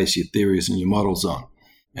need to base your theories and your models on.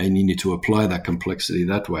 And you need to apply that complexity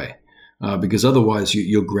that way, because otherwise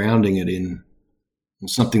you're grounding it in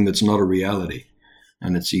something that's not a reality,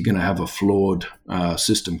 and you're going to have a flawed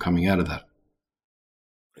system coming out of that.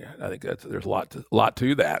 Yeah, I think there's a lot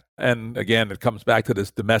to that, and again, it comes back to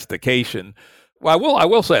this domestication. Well, I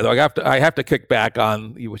will say though, I have to kick back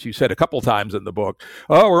on what you said a couple times in the book.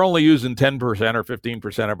 Oh, we're only using 10% or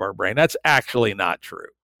 15% of our brain. That's actually not true.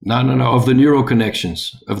 No. Of the neural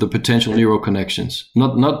connections, of the potential neural connections,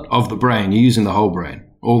 not of the brain. You're using the whole brain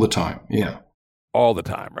all the time. Yeah. All the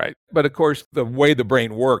time, right? But of course, the way the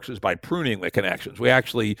brain works is by pruning the connections. We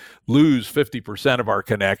actually lose 50% of our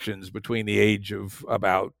connections between the age of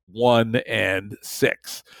about 1 and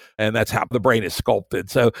 6. And that's how the brain is sculpted.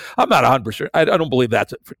 So I'm not 100%. I don't believe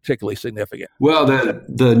that's particularly significant. Well,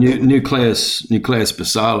 the nucleus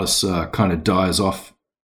basalis kind of dies off.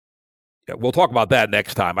 We'll talk about that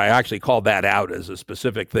next time. I actually called that out as a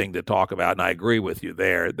specific thing to talk about, and I agree with you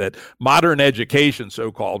there that modern education,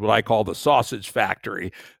 so-called, what I call the sausage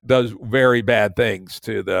factory, does very bad things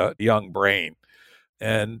to the young brain.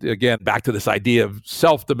 And again, back to this idea of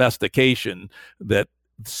self-domestication that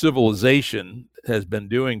civilization has been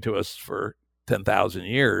doing to us for 10,000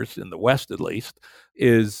 years, in the West at least,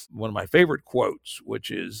 is one of my favorite quotes, which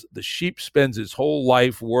is, "The sheep spends his whole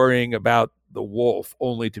life worrying about the wolf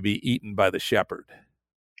only to be eaten by the shepherd."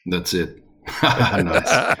 That's it.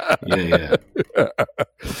 Nice. Yeah.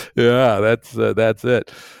 Yeah, that's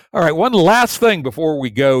it. All right, one last thing before we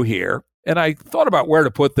go here. And I thought about where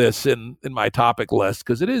to put this in my topic list,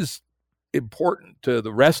 because it is important to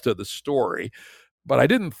the rest of the story. But I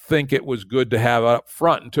didn't think it was good to have up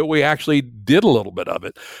front until we actually did a little bit of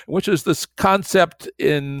it, which is this concept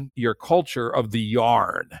in your culture of the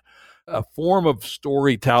yarn, a form of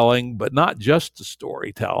storytelling, but not just the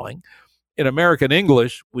storytelling. In American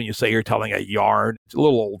English, when you say you're telling a yarn, it's a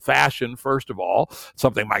little old-fashioned, first of all,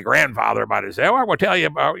 something my grandfather might have said. "Oh, I will tell you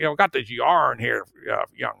about, got this yarn here,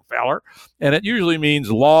 young feller." And it usually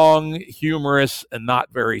means long, humorous, and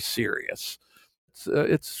not very serious.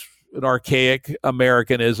 It's an archaic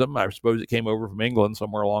Americanism. I suppose it came over from England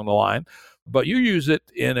somewhere along the line. But you use it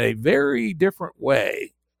in a very different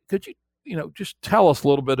way. Could you, just tell us a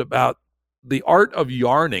little bit about the art of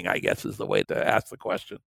yarning, I guess is the way to ask the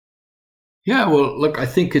question. Yeah, well, look, I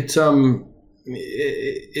think it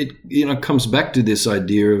comes back to this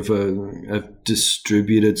idea of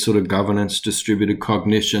distributed sort of governance, distributed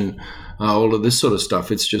cognition, all of this sort of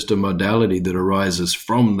stuff. It's just a modality that arises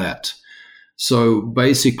from that. So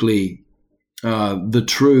basically, the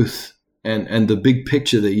truth and the big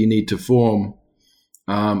picture that you need to form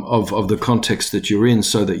of the context that you're in,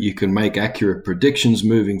 so that you can make accurate predictions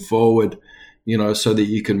moving forward, so that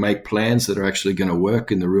you can make plans that are actually going to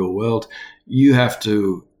work in the real world, you have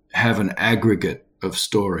to have an aggregate of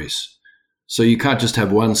stories. So you can't just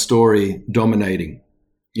have one story dominating,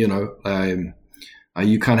 you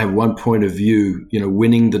can't have one point of view,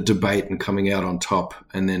 winning the debate and coming out on top.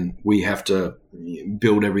 And then we have to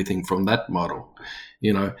build everything from that model.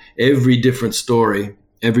 Every different story,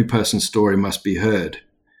 every person's story must be heard.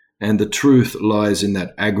 And the truth lies in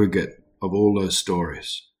that aggregate of all those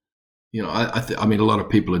stories. I mean, a lot of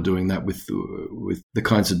people are doing that with the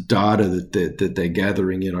kinds of data that they're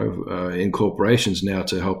gathering, in corporations now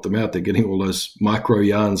to help them out. They're getting all those micro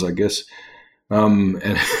yarns, I guess,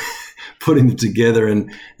 and putting them together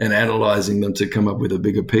and analyzing them to come up with a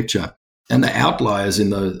bigger picture. And the outliers in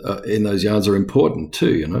those yarns are important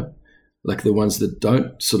too, you know, like the ones that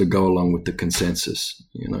don't sort of go along with the consensus,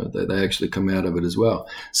 you know, they actually come out of it as well.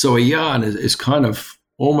 So a yarn is kind of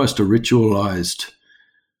almost a ritualized,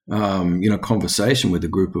 conversation with a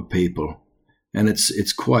group of people. And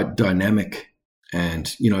it's quite dynamic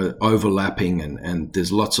and, you know, overlapping, and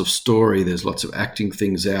there's lots of story, there's lots of acting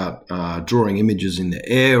things out, drawing images in the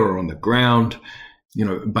air or on the ground, you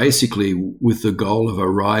know, basically with the goal of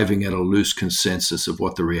arriving at a loose consensus of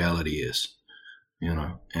what the reality is, you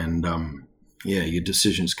know, and your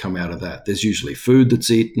decisions come out of that. There's usually food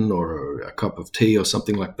that's eaten or a cup of tea or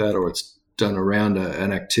something like that, or it's done around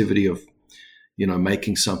an activity of, you know,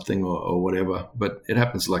 making something or whatever, but it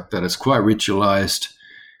happens like that. It's quite ritualized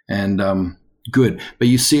and good. But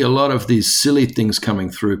you see a lot of these silly things coming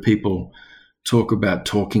through. People talk about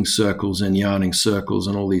talking circles and yarning circles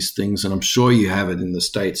and all these things. And I'm sure you have it in the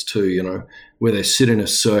States too, you know, where they sit in a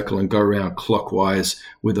circle and go around clockwise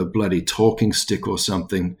with a bloody talking stick or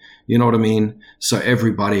something. You know what I mean? So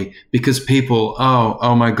everybody, because people,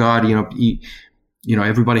 oh my God, you know,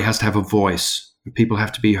 everybody has to have a voice. People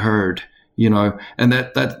have to be heard, you know, and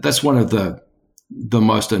that's one of the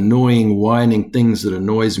most annoying, whining things that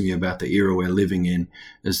annoys me about the era we're living in,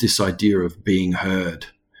 is this idea of being heard.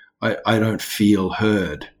 I don't feel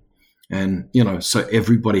heard. And, you know, so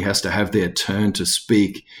everybody has to have their turn to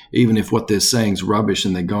speak, even if what they're saying is rubbish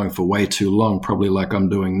and they're going for way too long, probably like I'm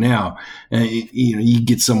doing now. And, you know, you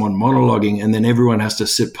get someone monologuing and then everyone has to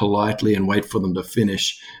sit politely and wait for them to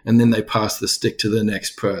finish. And then they pass the stick to the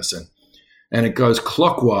next person. And it goes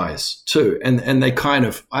clockwise too. And they kind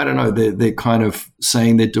of, I don't know, they're kind of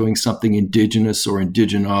saying they're doing something indigenous or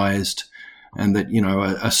indigenized, and that, you know,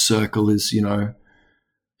 a circle is, you know,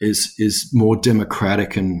 is more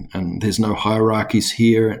democratic and there's no hierarchies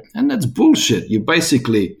here. And that's bullshit. You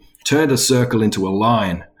basically turned a circle into a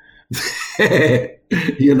line.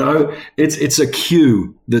 You know, it's a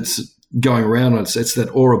queue that's going around. It's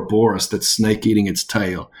that Ouroboros, that snake eating its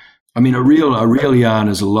tail. I mean, a real yarn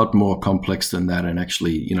is a lot more complex than that, and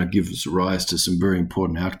actually, you know, gives rise to some very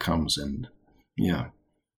important outcomes. And yeah.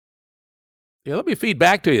 Yeah, let me feed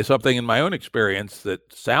back to you something in my own experience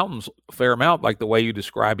that sounds a fair amount like the way you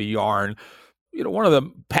describe a yarn. You know, one of the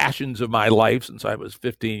passions of my life since I was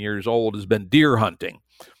 15 years old has been deer hunting.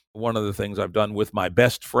 One of the things I've done with my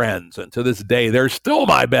best friends, and to this day, they're still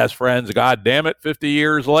my best friends, God damn it, 50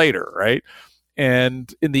 years later, right?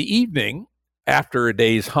 And in the evening, after a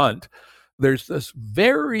day's hunt, there's this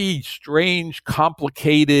very strange,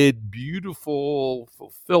 complicated, beautiful,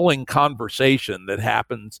 fulfilling conversation that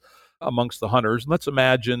happens amongst the hunters. And let's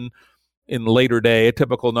imagine in later day, a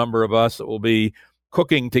typical number of us that will be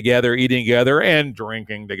cooking together, eating together, and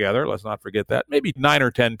drinking together. Let's not forget that. Maybe 9 or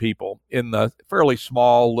 10 people in the fairly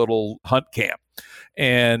small little hunt camp.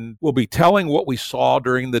 And we'll be telling what we saw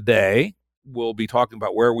during the day. We'll be talking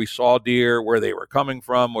about where we saw deer, where they were coming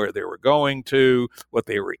from, where they were going to, what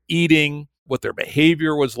they were eating, what their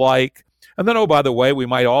behavior was like. And then, oh, by the way, we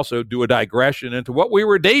might also do a digression into what we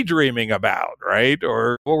were daydreaming about, right?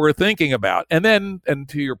 Or what we're thinking about. And then, and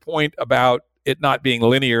to your point about it not being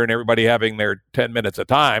linear and everybody having their 10 minutes of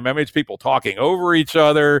time, I mean, it's people talking over each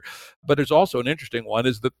other. But there's also an interesting one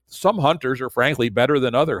is that some hunters are frankly better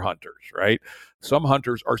than other hunters, right? Some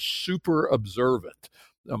hunters are super observant.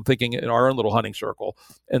 I'm thinking in our own little hunting circle.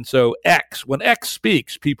 And so when X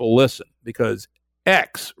speaks, people listen because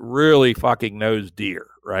X really fucking knows deer,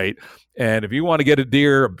 right? And if you want to get a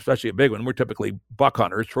deer, especially a big one, we're typically buck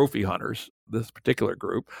hunters, trophy hunters, this particular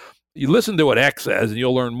group. You listen to what X says and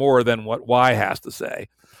you'll learn more than what Y has to say.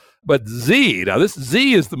 But Z, now this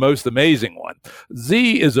Z is the most amazing one.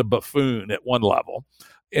 Z is a buffoon at one level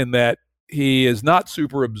in that he is not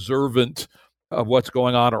super observant of what's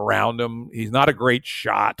going on around him. He's not a great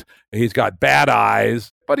shot. He's got bad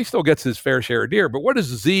eyes, but he still gets his fair share of deer. But what is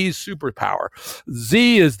Z's superpower?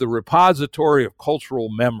 Z is the repository of cultural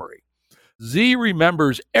memory. Z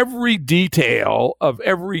remembers every detail of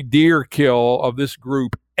every deer kill of this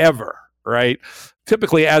group ever, right?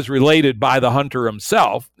 Typically as related by the hunter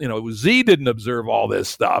himself. You know, Z didn't observe all this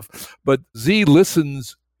stuff, but Z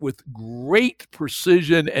listens with great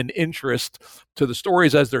precision and interest to the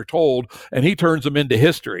stories as they're told, and he turns them into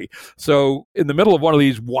history. So in the middle of one of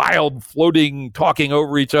these wild, floating, talking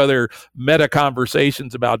over each other, meta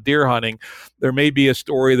conversations about deer hunting, there may be a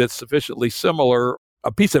story that's sufficiently similar,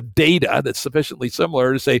 a piece of data that's sufficiently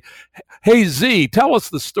similar to say, hey, Z, tell us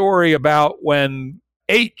the story about when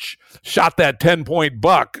H shot that 10-point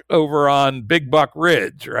buck over on Big Buck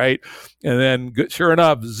Ridge, right? And then sure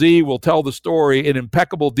enough, Z will tell the story in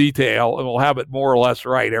impeccable detail and will have it more or less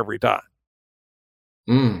right every time.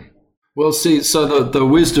 Well, see, so the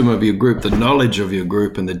wisdom of your group, the knowledge of your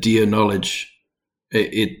group, and the deer knowledge,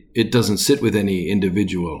 it doesn't sit with any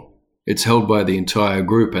individual. It's held by the entire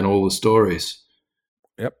group and all the stories.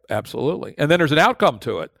 Yep, absolutely. And then there's an outcome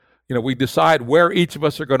to it. We decide where each of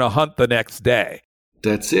us are going to hunt the next day.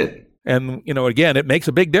 That's it. And, again, it makes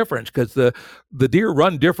a big difference because the deer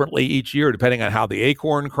run differently each year depending on how the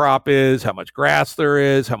acorn crop is, how much grass there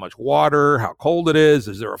is, how much water, how cold it is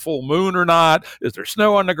there a full moon or not, is there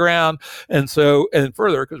snow on the ground? And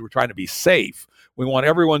further, because we're trying to be safe, we want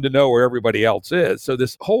everyone to know where everybody else is. So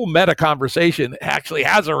this whole meta conversation actually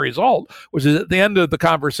has a result, which is at the end of the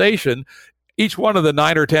conversation, each one of the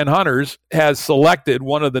 9 or 10 hunters has selected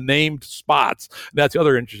one of the named spots. That's the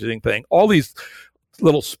other interesting thing. All these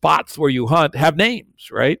little spots where you hunt have names,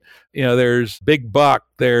 right? There's Big Buck,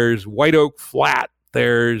 there's White Oak Flat,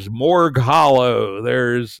 there's Morgue Hollow,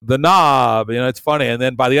 there's the Knob. It's funny. And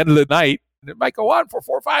then by the end of the night, it might go on for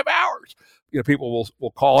 4 or 5 hours. People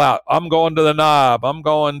will call out, I'm going to the Knob, I'm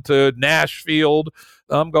going to Nashfield,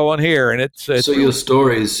 I'm going here. And it's so your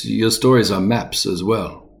stories are maps as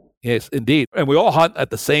well. Yes, indeed. And we all hunt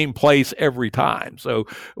at the same place every time. So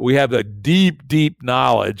we have a deep, deep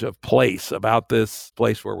knowledge of place about this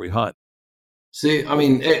place where we hunt. See, I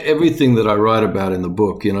mean, everything that I write about in the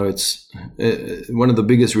book, it's one of the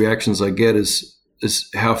biggest reactions I get is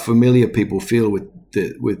how familiar people feel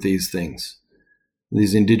with these things,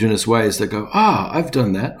 these Indigenous ways. They go, I've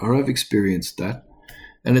done that, or I've experienced that.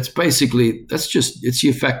 And it's basically, it's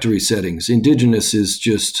your factory settings. Indigenous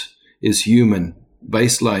is human.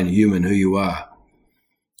 Baseline human who you are.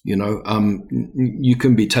 You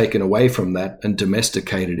can be taken away from that and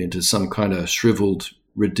domesticated into some kind of shriveled,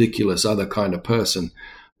 ridiculous other kind of person.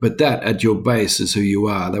 But that at your base is who you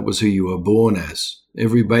are. That was who you were born as.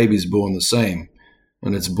 Every baby's born the same,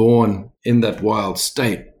 and it's born in that wild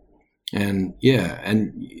state. And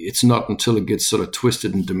and it's not until it gets sort of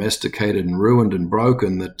twisted and domesticated and ruined and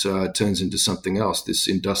broken that it turns into something else, this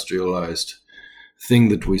industrialized thing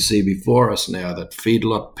that we see before us now, that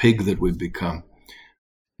feedlot pig that we've become.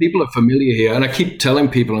 People are familiar here, and I keep telling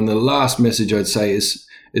people, and the last message I'd say is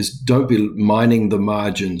don't be mining the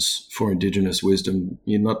margins for Indigenous wisdom.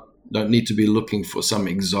 You don't need to be looking for some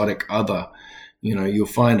exotic other. You'll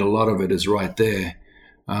find a lot of it is right there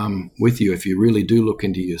with you. If you really do look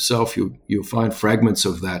into yourself, you'll find fragments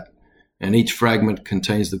of that, and each fragment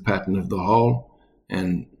contains the pattern of the whole,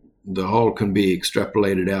 and the whole can be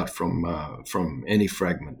extrapolated out from any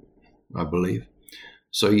fragment, I believe.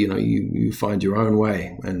 So, you find your own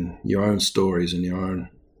way and your own stories and your own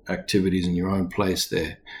activities and your own place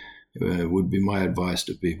there would be my advice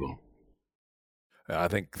to people. I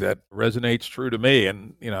think that resonates true to me.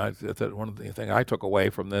 And, that's one of the things I took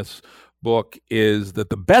away from this book is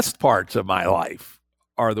that the best parts of my life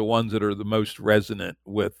are the ones that are the most resonant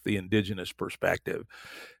with the Indigenous perspective.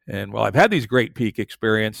 And while I've had these great peak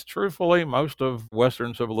experiences, truthfully, most of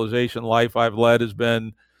Western civilization life I've led has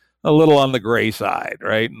been a little on the gray side,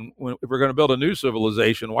 right? And if we're going to build a new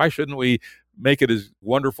civilization, why shouldn't we make it as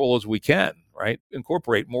wonderful as we can, right?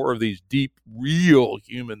 Incorporate more of these deep, real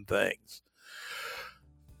human things.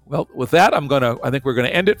 Well, with that, I think we're going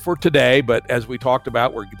to end it for today. But as we talked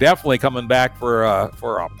about, we're definitely coming back for a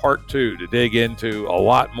part 2 to dig into a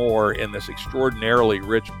lot more in this extraordinarily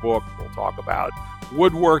rich book. We'll talk about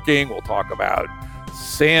woodworking. We'll talk about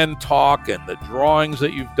sand talk and the drawings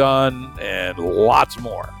that you've done, and lots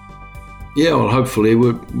more. Yeah, well, hopefully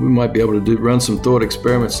we might be able to run some thought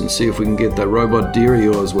experiments and see if we can get that robot deer of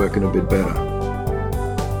yours working a bit better.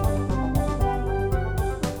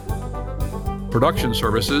 Production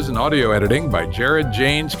services and audio editing by Jared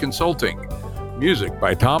Janes Consulting. Music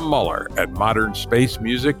by Tom Muller at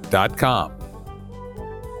modernspacemusic.com.